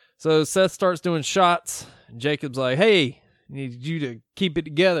 So Seth starts doing shots. And Jacob's like, hey, I need you to keep it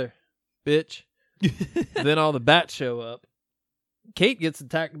together, bitch. Then all the bats show up. Kate gets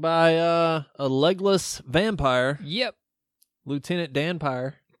attacked by a legless vampire, Yep. Lieutenant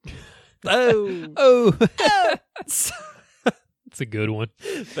Danpire. Oh. Oh. It's a good one.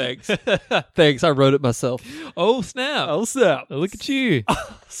 Thanks. Thanks. I wrote it myself. Oh, snap. Oh, snap. Look at you.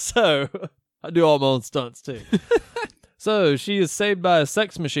 So, I do all my own stunts, too. So, she is saved by a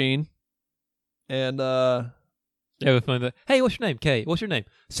sex machine. And, Yeah, fun. Hey, what's your name? Kate. What's your name?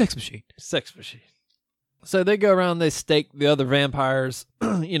 Sex Machine. sex machine. So, they go around, they stake the other vampires,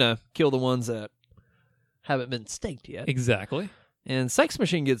 kill the ones that haven't been staked yet. Exactly. And Sex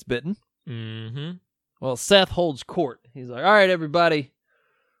Machine gets bitten. Mm-hmm. Well, Seth holds court. He's like, all right, everybody,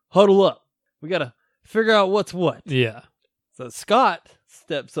 huddle up. We got to figure out what's what. Yeah. So Scott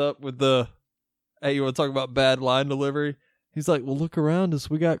steps up with hey, you want to talk about bad line delivery? He's like, well, look around us.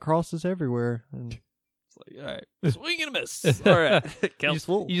 We got crosses everywhere. And it's like, all right, swing and a miss. All right. Counts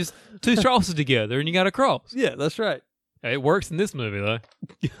full. You just 2 crosses together and you got a cross. Yeah, that's right. It works in this movie, though.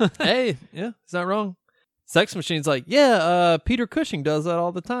 Hey, yeah, it's not wrong. Sex Machine's like, yeah, Peter Cushing does that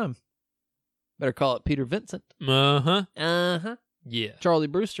all the time. Better call it Peter Vincent. Uh-huh. Uh-huh. Yeah. Charlie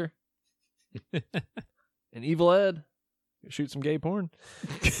Brewster. And Evil Ed. Shoot some gay porn.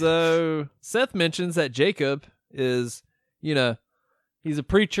 So Seth mentions that Jacob is, he's a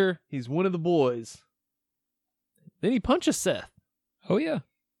preacher. He's one of the boys. Then he punches Seth. Oh, yeah.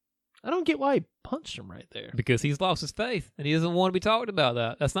 I don't get why he punched him right there. Because he's lost his faith, and he doesn't want to be talked about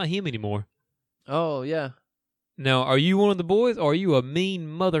that. That's not him anymore. Oh, yeah. Now, are you one of the boys, or are you a mean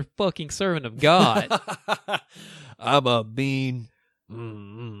motherfucking servant of God? I'm a mean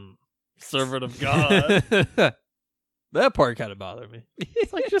servant of God. That part kind of bothered me.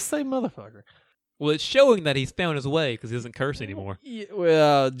 It's like, just say motherfucker. Well, it's showing that he's found his way because he doesn't curse anymore. Yeah,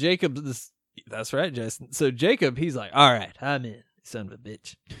 well, Jacob, that's right, Jason. So Jacob, he's like, all right, I'm in, son of a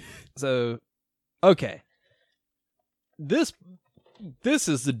bitch. So, okay. This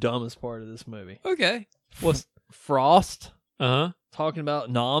is the dumbest part of this movie. Okay. What's Frost Uh-huh. talking about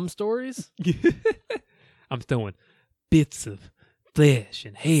Nom stories? I'm throwing bits of flesh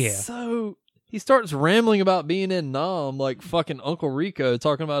and hair. So he starts rambling about being in Nom like fucking Uncle Rico,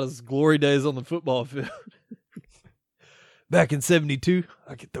 talking about his glory days on the football field. Back in 72,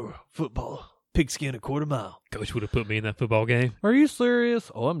 I could throw a football pigskin a quarter mile. Coach would have put me in that football game. Are you serious?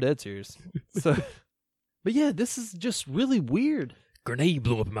 Oh, I'm dead serious. So, but yeah, this is just really weird. Grenade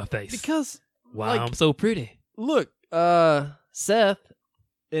blew up in my face. Because, wow, I'm so pretty. Look, Seth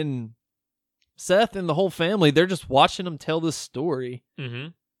and the whole family, they're just watching him tell this story. Mm-hmm.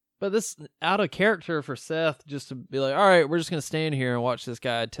 But this out of character for Seth just to be like, all right, we're just going to stand here and watch this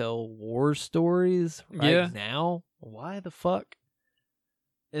guy tell war stories right now. Why the fuck?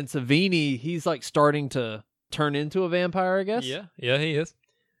 And Savini, he's like starting to turn into a vampire, I guess. Yeah, he is.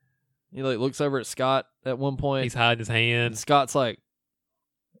 He like looks over at Scott at one point. He's hiding his And hand. Scott's like,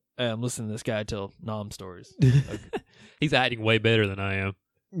 hey, I'm listening to this guy tell Nom stories. Okay. He's acting way better than I am.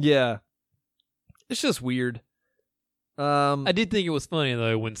 Yeah. It's just weird. I did think it was funny,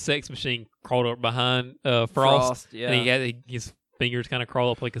 though, when Sex Machine crawled up behind Frost. Yeah. And he had his fingers kind of crawl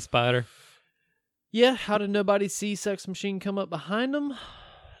up like a spider. Yeah, how did nobody see Sex Machine come up behind him?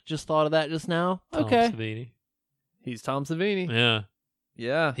 Just thought of that just now. Tom Okay. Savini. He's Tom Savini. Yeah.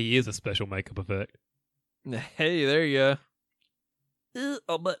 Yeah. He is a special makeup effect. Hey, there you go.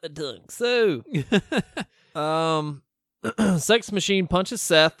 I'll bite my tongue. So, Sex Machine punches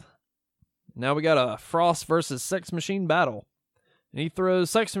Seth. Now we got a Frost versus Sex Machine battle. And he throws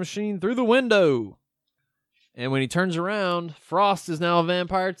Sex Machine through the window. And when he turns around, Frost is now a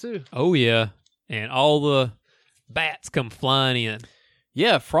vampire too. Oh, yeah. And all the bats come flying in.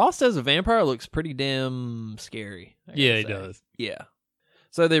 Yeah, Frost as a vampire looks pretty damn scary. I gotta Yeah, he say. does. Yeah.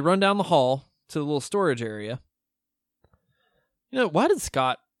 So they run down the hall to the little storage area. Why did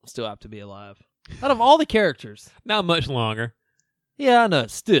Scott still have to be alive? Out of all the characters. Not much longer. Yeah, I know.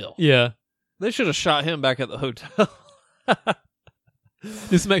 Still. Yeah. They should have shot him back at the hotel.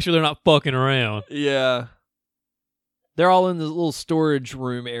 Just to make sure they're not fucking around. Yeah. They're all in the little storage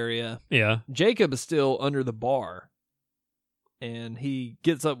room area. Yeah. Jacob is still under the bar. And he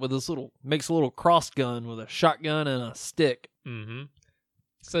gets up with makes a little cross gun with a shotgun and a stick. Mm-hmm.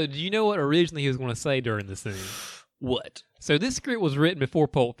 So do you know what originally he was going to say during the scene? What? So this script was written before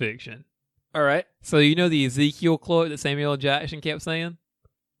Pulp Fiction. All right. So you know the Ezekiel quote that Samuel L. Jackson kept saying?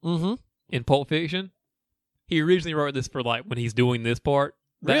 Mm-hmm. In Pulp Fiction? He originally wrote this for like when he's doing this part.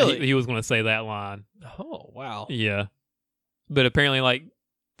 Really? He was going to say that line. Oh, wow. Yeah. But apparently like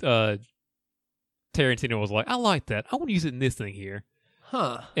Tarantino was like, I like that. I want to use it in this thing here.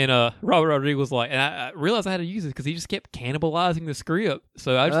 Huh. And Robert Rodriguez was like, and I realized I had to use it because he just kept cannibalizing the script.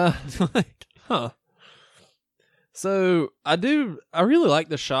 So I just like, huh. So I really like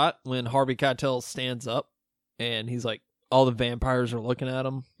the shot when Harvey Keitel stands up and he's like, all the vampires are looking at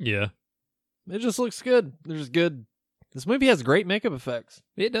him. yeah, It just looks good. There's good. This movie has great makeup effects.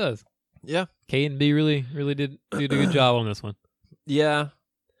 it does. Yeah. K&B really did a good job on this one. Yeah.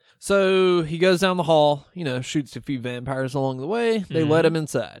 So he goes down the hall, shoots a few vampires along the way. They let him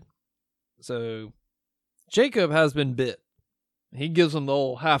inside. So Jacob has been bit. He gives them the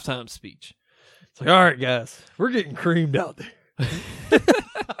old halftime speech. It's like, all right, guys, we're getting creamed out there.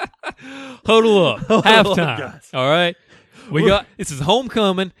 Huddle up. Huddle up, Halftime. guys. All right. This is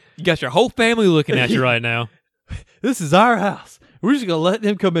homecoming. You got your whole family looking at you right now. This is our house. We're just going to let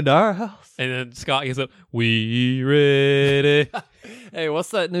them come into our house. And then Scott gets up. We ready. Hey, what's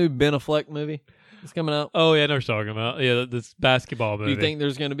that new Ben Affleck movie that's coming out? Oh, yeah, I know what you're talking about. Yeah, this basketball movie. Do you think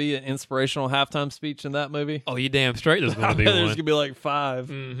there's going to be an inspirational halftime speech in that movie? Oh, you damn straight there's going to be There's one. going to be like 5.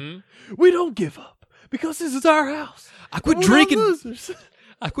 Mm-hmm. We don't give up because this is our house. I quit We're not drinking. losers.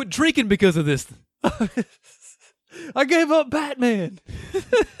 I quit drinking because of this. I gave up Batman.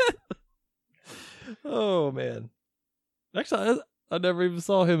 Oh man. Actually, I never even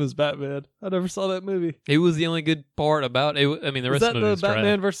saw him as Batman. I never saw that movie. It was the only good part about it. I mean, the rest Is of that the movie the was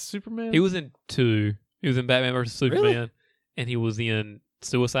Batman trash. versus Superman? He was in 2. He was in Batman versus Superman, Really? and he was in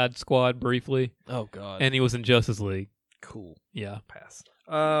Suicide Squad briefly, Oh god. and he was in Justice League. cool. Yeah. Pass.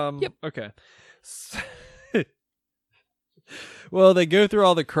 Yep. Okay. Well, they go through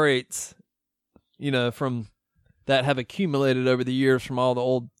all the crates, from that have accumulated over the years from all the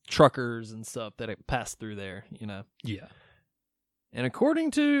old truckers and stuff that have passed through there, Yeah. And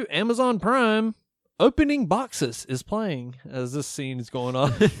according to Amazon Prime, Opening Boxes is playing as this scene is going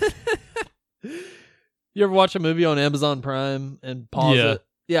on. You ever watch a movie on Amazon Prime and pause Yeah. it?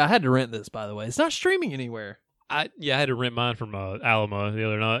 Yeah, I had to rent this, by the way. It's not streaming anywhere. I had to rent mine from Alamo the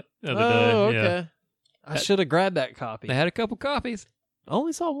other day. Okay. Yeah. I should have grabbed that copy. They had a couple copies. I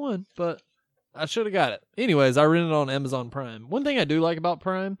only saw one, but I should have got it. Anyways, I rented it on Amazon Prime. One thing I do like about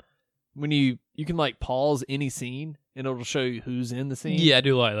Prime, when you can like pause any scene and it'll show you who's in the scene. Yeah, I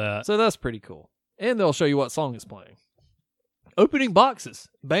do like that. So that's pretty cool. And they'll show you what song is playing. Opening Boxes.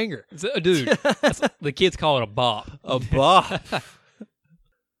 Banger. Dude, the kids call it a bop. A bop.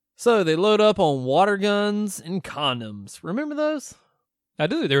 So they load up on water guns and condoms. Remember those? I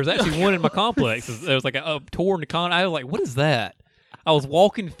do. There was actually one in my complex. There was like a torn condom. I was like, what is that? I was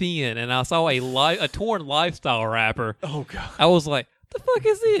walking thin and I saw a torn lifestyle wrapper. Oh, God. I was like, the fuck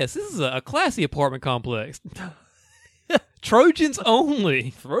is this? This is a classy apartment complex. Trojans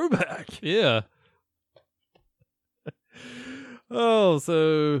only. Throwback. Yeah. Oh,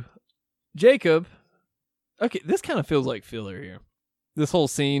 so Jacob. Okay, this kind of feels like filler here. This whole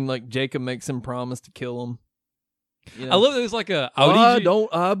scene, like Jacob makes him promise to kill him. I love that it was like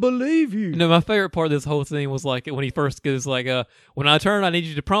I believe you. No, my favorite part of this whole thing was like when he first goes like, when I turn, I need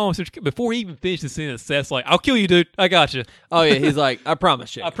you to promise. Before he even finished the sentence, Seth's like, I'll kill you, dude. I got you. Oh, yeah, he's like, I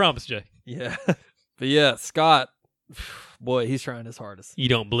promise, Jacob. I promise, Jay. Yeah. But yeah, Scott, boy, he's trying his hardest. You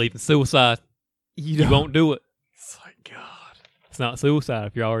don't believe in suicide. You won't do it. It's like, God. It's not suicide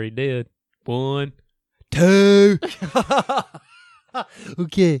if you're already dead. 1, 2.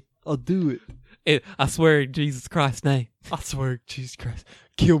 Okay, I'll do it. I swear in Jesus Christ's name. I swear, Jesus Christ.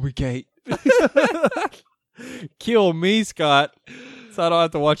 Kill me, Kate. Kill me, Scott, so I don't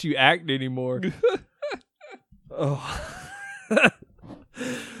have to watch you act anymore. Oh.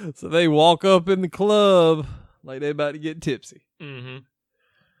 So they walk up in the club like they about to get tipsy. Mm-hmm.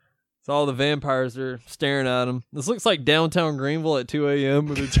 So all the vampires are staring at them. This looks like downtown Greenville at 2 a.m.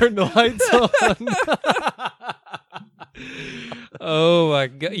 when they turn the lights on. Oh my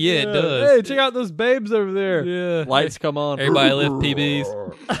God! Yeah, it does. Hey, check out those babes over there. Yeah, Lights come on. Everybody left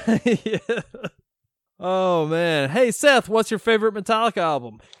PBs. Yeah. Oh man. Hey Seth, what's your favorite Metallica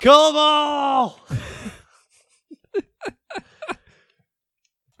album? Kill 'em all.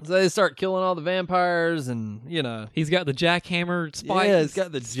 So they start killing all the vampires, and He's got the jackhammer spike. yeah, he's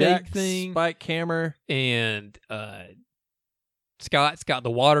got the jack thing, spike hammer, and Scott's got the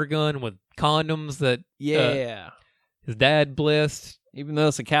water gun with condoms that his dad blessed. Even though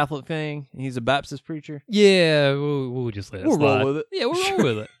it's a Catholic thing, he's a Baptist preacher. Yeah, we'll just let it We'll slide. roll with it. Yeah, we'll roll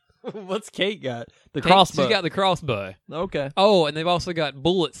with it. What's Kate got? The crossbow. She's got the crossbow. Okay. Oh, and they've also got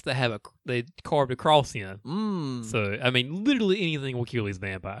bullets that have they carved a cross in. Mm. So I mean, literally anything will kill these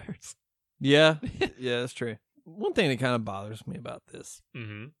vampires. Yeah. Yeah, that's true. One thing that kind of bothers me about this.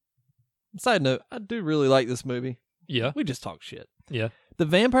 Mm-hmm. Side note, I do really like this movie. Yeah. We just talk shit. Yeah. The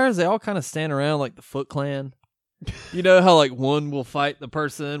vampires, they all kind of stand around like the Foot Clan. You know how like one will fight the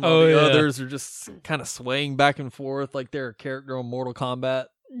person while the others are just kind of swaying back and forth like they're a character on Mortal Kombat.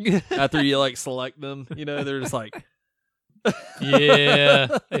 After you like select them, they're just like,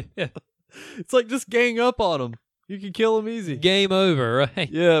 Yeah. it's like just gang up on them. You can kill them easy. Game over, right?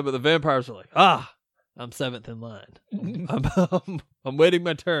 Yeah, but the vampires are like, I'm 7th in line. I'm waiting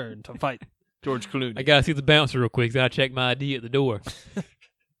my turn to fight George Clooney. I gotta see the bouncer real quick. Gotta check my ID at the door.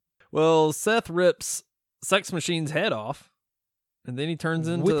 Well, Seth rips Sex Machine's head off, and then he turns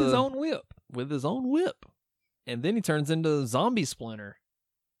into with his own whip. With his own whip, and then he turns into Zombie Splinter.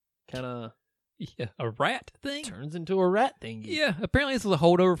 Kind of, a rat thing. Turns into a rat thingy. Yeah, apparently this was a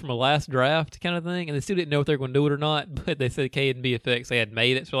holdover from a last draft kind of thing, and they still didn't know if they were going to do it or not. But they said K&B Effects they had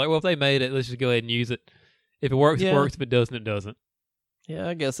made it, so like, well, if they made it, let's just go ahead and use it. If it works, it works. If it doesn't, it doesn't. Yeah,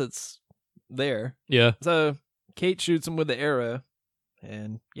 I guess it's there. Yeah. So Kate shoots him with the arrow,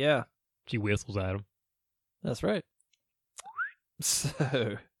 and she whistles at him. That's right.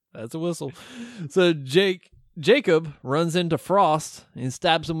 So that's a whistle. So Jacob runs into Frost and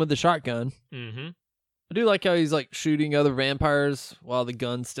stabs him with the shotgun. Mm-hmm. I do like how he's like shooting other vampires while the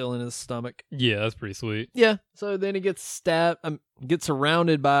gun's still in his stomach. Yeah, that's pretty sweet. Yeah. So then he gets stabbed, gets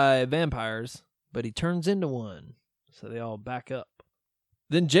surrounded by vampires. but he turns into one. So they all back up.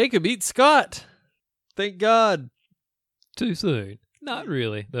 Then Jacob eats Scott. Thank God. Too soon. Not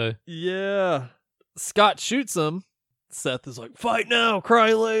really, though. Yeah. Scott shoots him. Seth is like, fight now,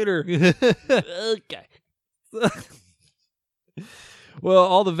 cry later. Okay. Well,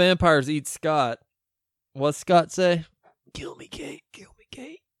 all the vampires eat Scott. What's Scott say? Kill me, Kate. Kill me,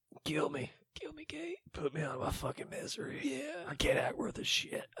 Kate. Kill me. Kill me, Kate. Put me out of my fucking misery. Yeah. I can't act worth a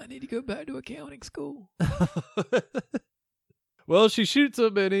shit. I need to go back to accounting school. Well, she shoots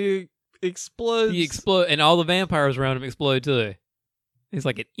him and he explodes. He explodes, and all the vampires around him explode too. He's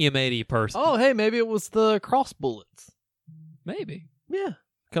like an M80 person. Oh, hey, maybe it was the cross bullets. Maybe. Yeah,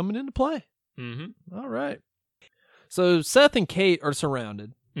 coming into play. Mm-hmm. All right. So Seth and Kate are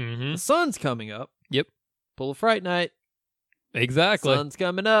surrounded. Mm-hmm. The sun's coming up. Yep. Pull a Fright Night. Exactly. Sun's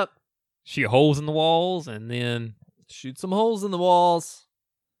coming up. Shoot holes in the walls, and then Shoot some holes in the walls.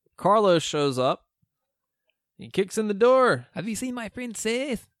 Carlos shows up. He kicks in the door. have you seen my friend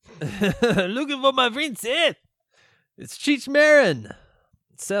Seth? Looking for my friend Seth. It's Cheech Marin.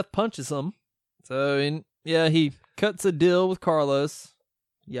 Seth punches him. So, he cuts a deal with Carlos.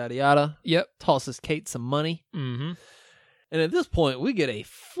 Yada, yada. Yep. Tosses Kate some money. Mm-hmm. And at this point, we get a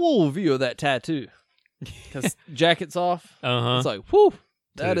full view of that tattoo. Because jacket's off. Uh-huh. It's like, whew.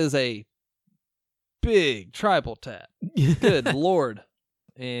 That Dude. is a big tribal tat. Good Lord.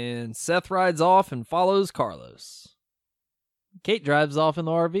 And Seth rides off and follows Carlos. Kate drives off in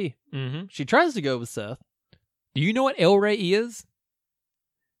the RV. Mm-hmm. She tries to go with Seth. Do you know what El Rey is?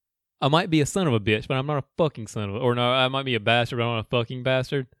 I might be a son of a bitch, but I'm not a fucking son of a... Or no, I might be a bastard, but I'm not a fucking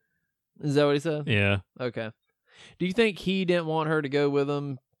bastard. Is that what he said? Yeah. Okay. Do you think he didn't want her to go with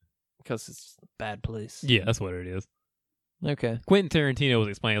him because it's a bad place? Yeah, that's what it is. Okay. Quentin Tarantino was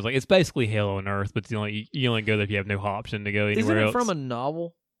explaining, it was like, it's basically hell on earth, but you only go there if you have no option to go anywhere Isn't it else. from a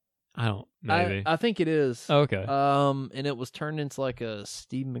novel? I don't... Maybe. I think it is. Okay. And it was turned into like a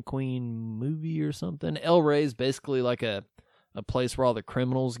Steve McQueen movie or something. El Rey is basically like a place where all the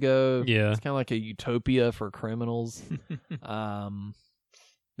criminals go. Yeah. It's kind of like a utopia for criminals. But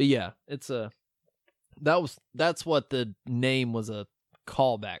yeah, that's what the name was a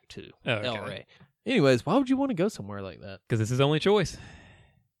callback to. Okay. El Rey. Anyways, why would you want to go somewhere like that? Because it's his only choice.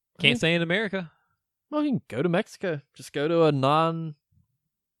 Can't stay in America. Well, you can go to Mexico. Just go to a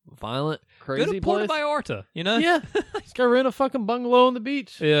non-violent, crazy Go to Puerto place. Vallarta, you know? Yeah. Just go rent a fucking bungalow on the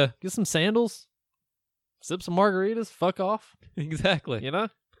beach. Yeah, Get some sandals. Sip some margaritas. Fuck off. exactly. You know?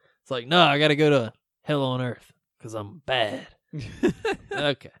 It's like, no, I got to go to hell on earth because I'm bad.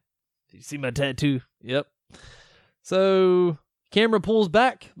 Okay. Did you see my tattoo? Yep. So, camera pulls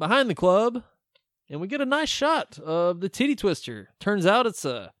back behind the club, and we get a nice shot of the titty twister. Turns out it's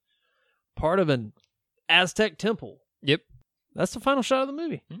a part of an Aztec temple. Yep. That's the final shot of the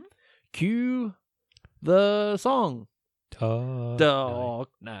movie. Mhm. Cue the song, Dark Dark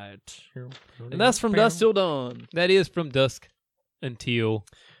Night. And that's from Dusk Till Dawn. That is from Dusk Until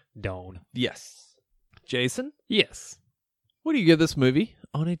Dawn. Yes. Jason, Yes. what do you give this movie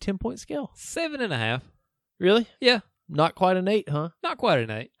on a 10-point scale? 7.5. Really? Yeah. Not quite an 8, huh? Not quite an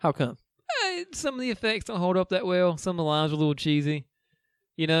 8. How come? Some of the effects don't hold up that well. Some of the lines are a little cheesy.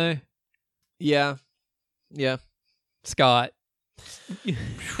 You know? Yeah. Yeah. Scott.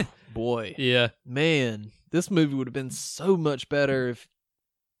 Boy. Yeah. Man, this movie would have been so much better if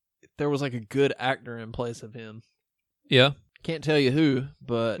there was like a good actor in place of him. Yeah. Can't tell you who,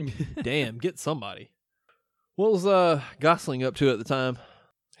 but damn, get somebody. What was Gosling up to at the time?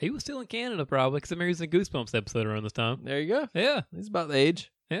 He was still in Canada probably, because he was in a Goosebumps episode around this time. There you go. Yeah. He's about the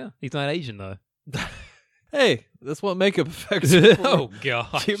age. Yeah. He's not Asian, though. Hey, that's what makeup effects are for. Oh,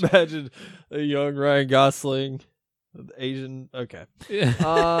 gosh. Can you imagine a young Ryan Gosling, Asian? Okay.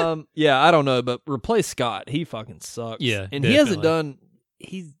 Yeah. Yeah, I don't know, but replace Scott. He fucking sucks. Yeah, and he hasn't definitely.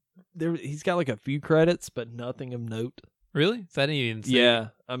 done. He's got like a few credits, but nothing of note. Really? So I didn't even see. Yeah,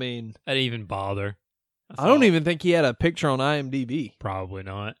 I mean, I didn't even bother. I don't even think he had a picture on IMDb. Probably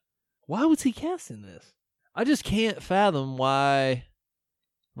not. Why was he cast in this? I just can't fathom why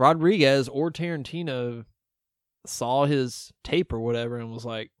Rodriguez or Tarantino saw his tape or whatever and was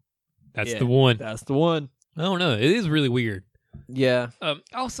like, That's yeah, the one. that's the one. I don't know. It is really weird. Yeah.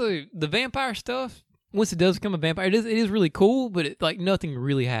 Also, the vampire stuff, once it does become a vampire, it is really cool, but nothing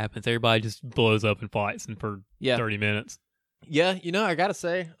really happens. Everybody just blows up and fights for Yeah. 30 minutes. Yeah, I gotta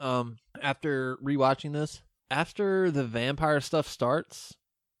say, after rewatching this, after the vampire stuff starts,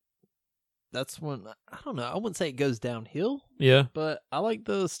 that's when, I don't know, I wouldn't say it goes downhill, Yeah. but I like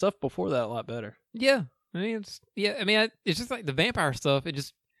the stuff before that a lot better. Yeah. I mean, it's just like the vampire stuff.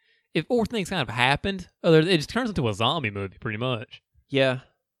 If more things kind of happened, it just turns into a zombie movie pretty much. Yeah.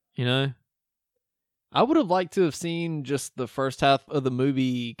 You know? I would have liked to have seen just the first half of the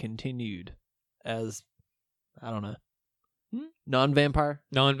movie continued as, I don't know, non-vampire.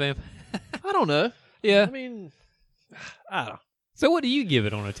 Non-vamp. I don't know. Yeah. I mean, I don't know. So what do you give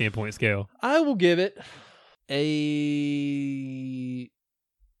it on a 10-point scale? I will give it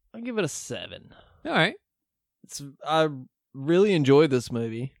I'll give it a 7. All right. I really enjoyed this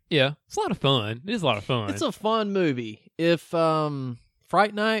movie. Yeah. It's a lot of fun. It is a lot of fun. It's a fun movie. If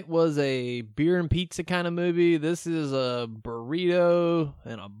Fright Night was a beer and pizza kind of movie, this is a burrito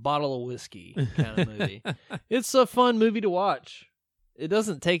and a bottle of whiskey kind of movie. It's a fun movie to watch. It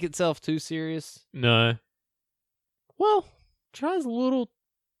doesn't take itself too serious. No. Well, tries a little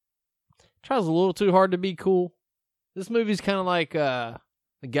too hard to be cool. This movie's kind of like the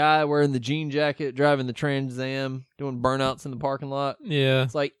guy wearing the jean jacket driving the Trans Am doing burnouts in the parking lot. Yeah.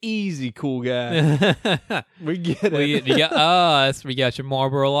 It's like easy cool guy. We get it. You got your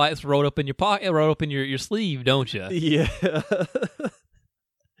Marlboro Lights rolled up in your pocket, rolled up in your sleeve, don't you? Yeah.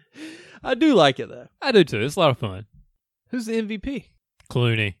 I do like it though. I do too. It's a lot of fun. Who's the MVP?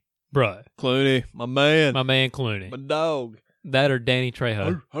 Clooney. Bruh. Clooney, my man. My man Clooney. My dog. That or Danny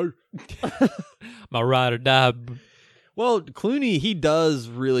Trejo. My ride or die. Well, Clooney, he does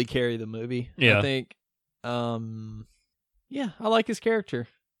really carry the movie. Yeah. I think. Yeah, I like his character.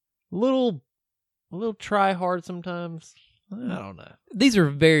 A little try hard sometimes. I don't know. These are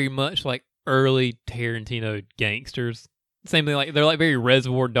very much like early Tarantino gangsters. Same thing, like they're like very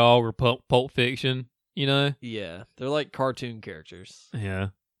Reservoir Dog or Pulp Fiction, you know? Yeah, they're like cartoon characters. Yeah.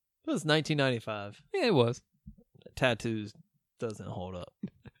 It was 1995. Yeah, it was. Tattoos doesn't hold up.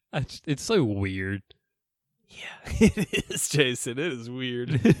 It's so weird. Yeah, it is, Jason. It is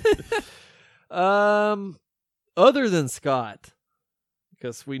weird. Other than Scott,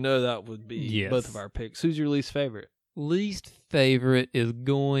 because we know that would be both of our picks. Who's your least favorite? Least favorite is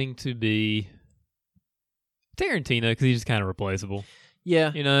going to be Tarantino because he's just kind of replaceable.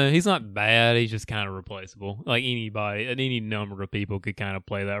 Yeah. You know, he's not bad. He's just kind of replaceable. Like anybody, any number of people could kind of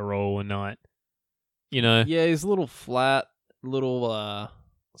play that role and not, you know. Yeah, he's a little flat, little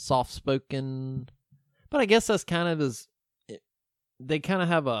soft-spoken. But I guess that's kind of his... They kind of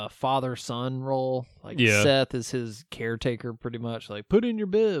have a father-son role. Like, Seth is his caretaker pretty much. Like, put in your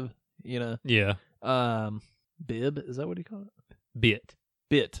bib, you know. Yeah. Bib? Is that what you call it?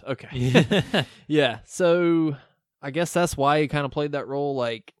 Bit. Okay. Yeah. So, I guess that's why he kind of played that role.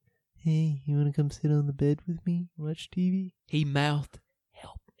 Like, hey, you want to come sit on the bed with me? Watch TV? He mouthed,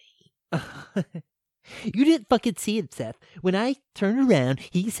 Help me. You didn't fucking see it, Seth. When I turned around,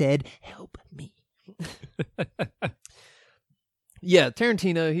 he said, help me. Yeah,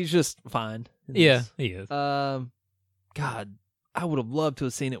 Tarantino, he's just fine. Yeah, he is. God, I would have loved to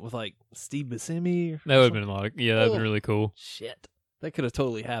have seen it with like Steve Buscemi. That would have been a lot. That would have been really cool. Shit, that could have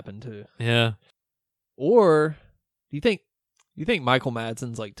totally happened too. Yeah. Or do you think Michael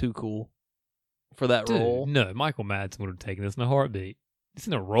Madsen's like too cool for that role? No, Michael Madsen would have taken this in a heartbeat. You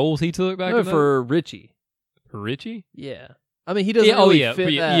seen the roles he took back? No, for Richie. For Richie? Yeah. I mean, he doesn't really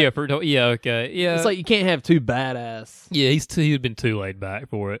fit that. Okay. Yeah. It's like you can't have two badass. Yeah, he'd been too laid back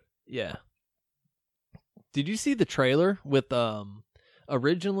for it. Yeah. Did you see the trailer with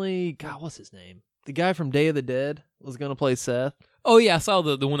originally, God, what's his name? The guy from Day of the Dead was going to play Seth. Oh yeah, I saw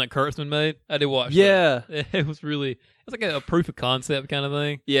the one that Kurtzman made. I did watch that. It was like a proof of concept kind of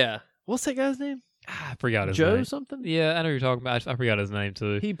thing. Yeah. What's that guy's name? I forgot his name. Joe something? Yeah, I know who you're talking about. I forgot his name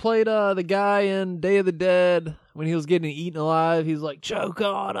too. He played the guy in Day of the Dead when he was getting eaten alive. He's like, choke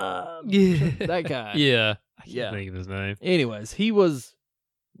on him. Yeah. That guy. Yeah. I can't think of his name. Anyways, he was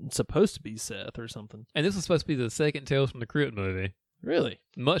supposed to be Seth or something. And this was supposed to be the second Tales from the Crypt movie. Really?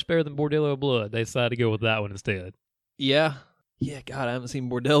 Much better than Bordello of Blood. They decided to go with that one instead. Yeah. Yeah, God, I haven't seen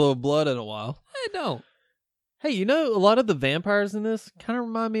Bordello of Blood in a while. I don't. Hey, you know, a lot of the vampires in this kind of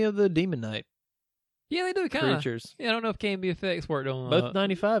remind me of the Demon Knight. Yeah, they do kind of. Creatures. Yeah, I don't know if KMB Effects worked on both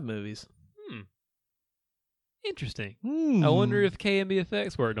 95 movies. Interesting. I wonder if KMB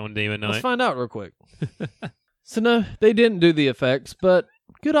Effects worked on Demon Knight. Let's find out real quick. So no, they didn't do the effects, but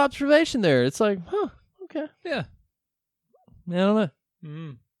good observation there. It's like, okay. Yeah. I don't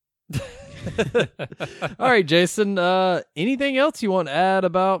know. All right, Jason. Anything else you want to add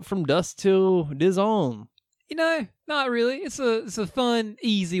about From Dusk Till Dawn? You know, not really. It's a fun,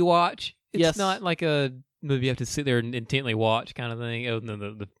 easy watch. It's not like a movie you have to sit there and intently watch kind of thing, other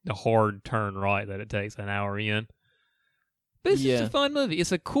than the hard turn right that it takes an hour in. But it's just a fun movie.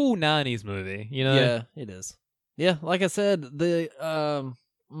 It's a cool 90s movie, you know? Yeah, it is. Yeah, like I said, the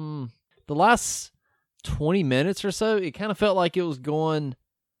last 20 minutes or so, it kind of felt like it was going,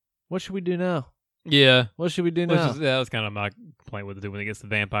 what should we do now? Yeah. What should we do now? That was kind of my complaint with it when it gets to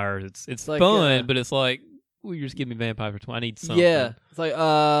vampires. It's like, fun, but it's like, well, you're just giving me vampire for 20. I need something. Yeah. It's like,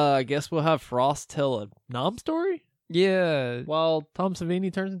 I guess we'll have Frost tell a nom story Yeah. while Tom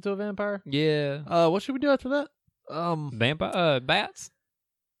Savini turns into a vampire. Yeah. What should we do after that? Vampire, bats?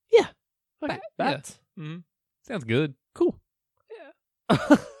 Yeah. Ba- Bats. Yeah. Mm-hmm. Sounds good. Cool.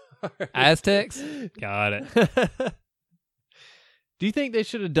 Yeah. Aztecs? Got it. Do you think they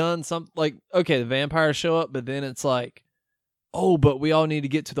should have done something like, okay, the vampires show up, but then it's like, oh, but we all need to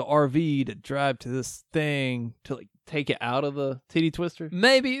get to the RV to drive to this thing to like take it out of the titty twister?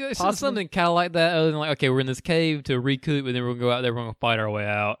 Maybe it's Possibly. something kind of like that, other than like, okay, we're in this cave to recoup, and then we're going to go out there, we're going to fight our way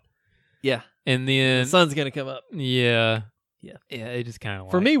out. Yeah. And then The sun's going to come up. Yeah. Yeah. Yeah, it just kind of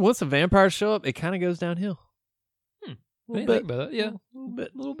For me, once the vampires show up, it kind of goes downhill. I A didn't little think bit. about that. Yeah.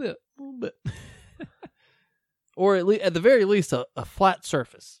 A little bit. Or at the very least, a flat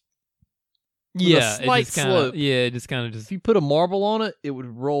surface. With Yeah. a slight it just kinda, slope. Yeah, it just kind of just. If you put a marble on it, it would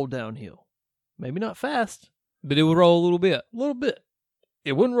roll downhill. Maybe not fast, But it would roll a little bit. a little bit.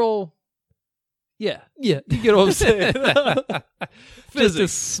 It wouldn't roll. Yeah. Yeah. You get what I'm saying? Just a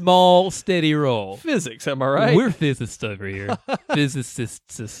Physics. small, steady roll. Physics, am I right? We're physicists over here.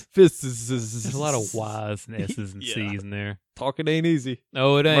 Physicists. Physicists. There's a lot of Y's and S's and Yeah. C's in there. Talking ain't easy.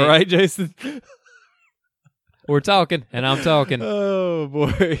 No, it Am ain't. I right, Jason? We're talking, and I'm talking. Oh,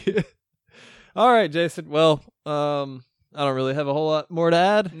 boy. All right, Jason. Well, I don't really have a whole lot more to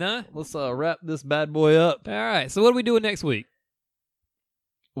add. Nah. Let's wrap this bad boy up. All right. So what are we doing next week?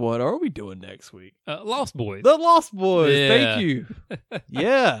 What are we doing next week? Lost Boys. The Lost Boys. Yeah. Thank you.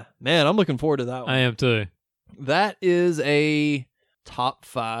 Yeah. Man, I'm looking forward to that one. I am too. That is a top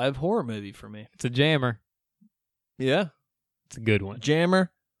 5 horror movie for me. It's a jammer. Yeah. It's a good one.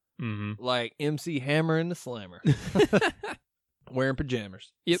 Jammer, Mm-hmm. like MC Hammer and the Slammer. Wearing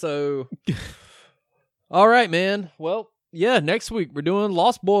pajamas. Yep. So, all right, man. Well, yeah, next week we're doing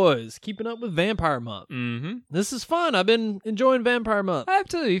Lost Boys, keeping up with Vampire Month. Mm-hmm. This is fun. I've been enjoying Vampire Month. I have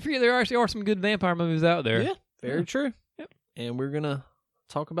too. You forget there actually are some good vampire movies out there. Yeah, very Yeah. true. Yep. And we're going to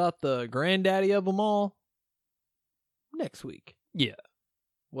talk about the granddaddy of them all next week. Yeah.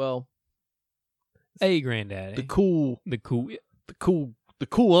 Well, A granddaddy. the cool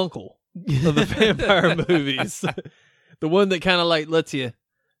uncle of the vampire movies. The one that kind of like lets you,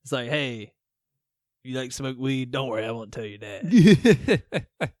 it's like, hey, you like to smoke weed? Don't worry, I won't tell your dad.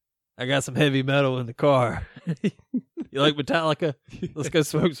 I got some heavy metal in the car. You like Metallica? Let's go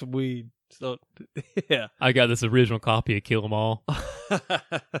smoke some weed. So, yeah. I got this original copy of Kill 'Em All.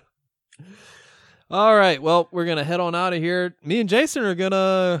 All right. Well, we're going to head on out of here. Me and Jason are going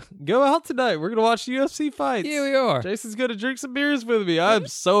to go out tonight. We're going to watch UFC fights. Yeah, we are. Jason's going to drink some beers with me. I'm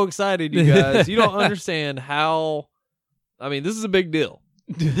so excited, you guys. You don't understand how, I mean, this is a big deal.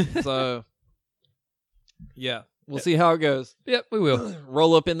 So, yeah, we'll see how it goes. Yep, we will.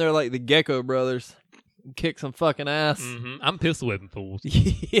 Roll up in there like the Gecko brothers. Kick some fucking ass. Mm-hmm. I'm pistol whipping fools.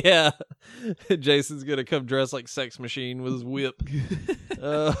 Yeah. Jason's going to come dressed like Sex Machine with his whip.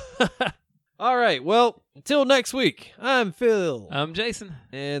 All right. Well, until next week, I'm Phil. I'm Jason.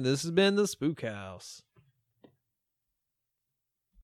 And this has been the Spook House.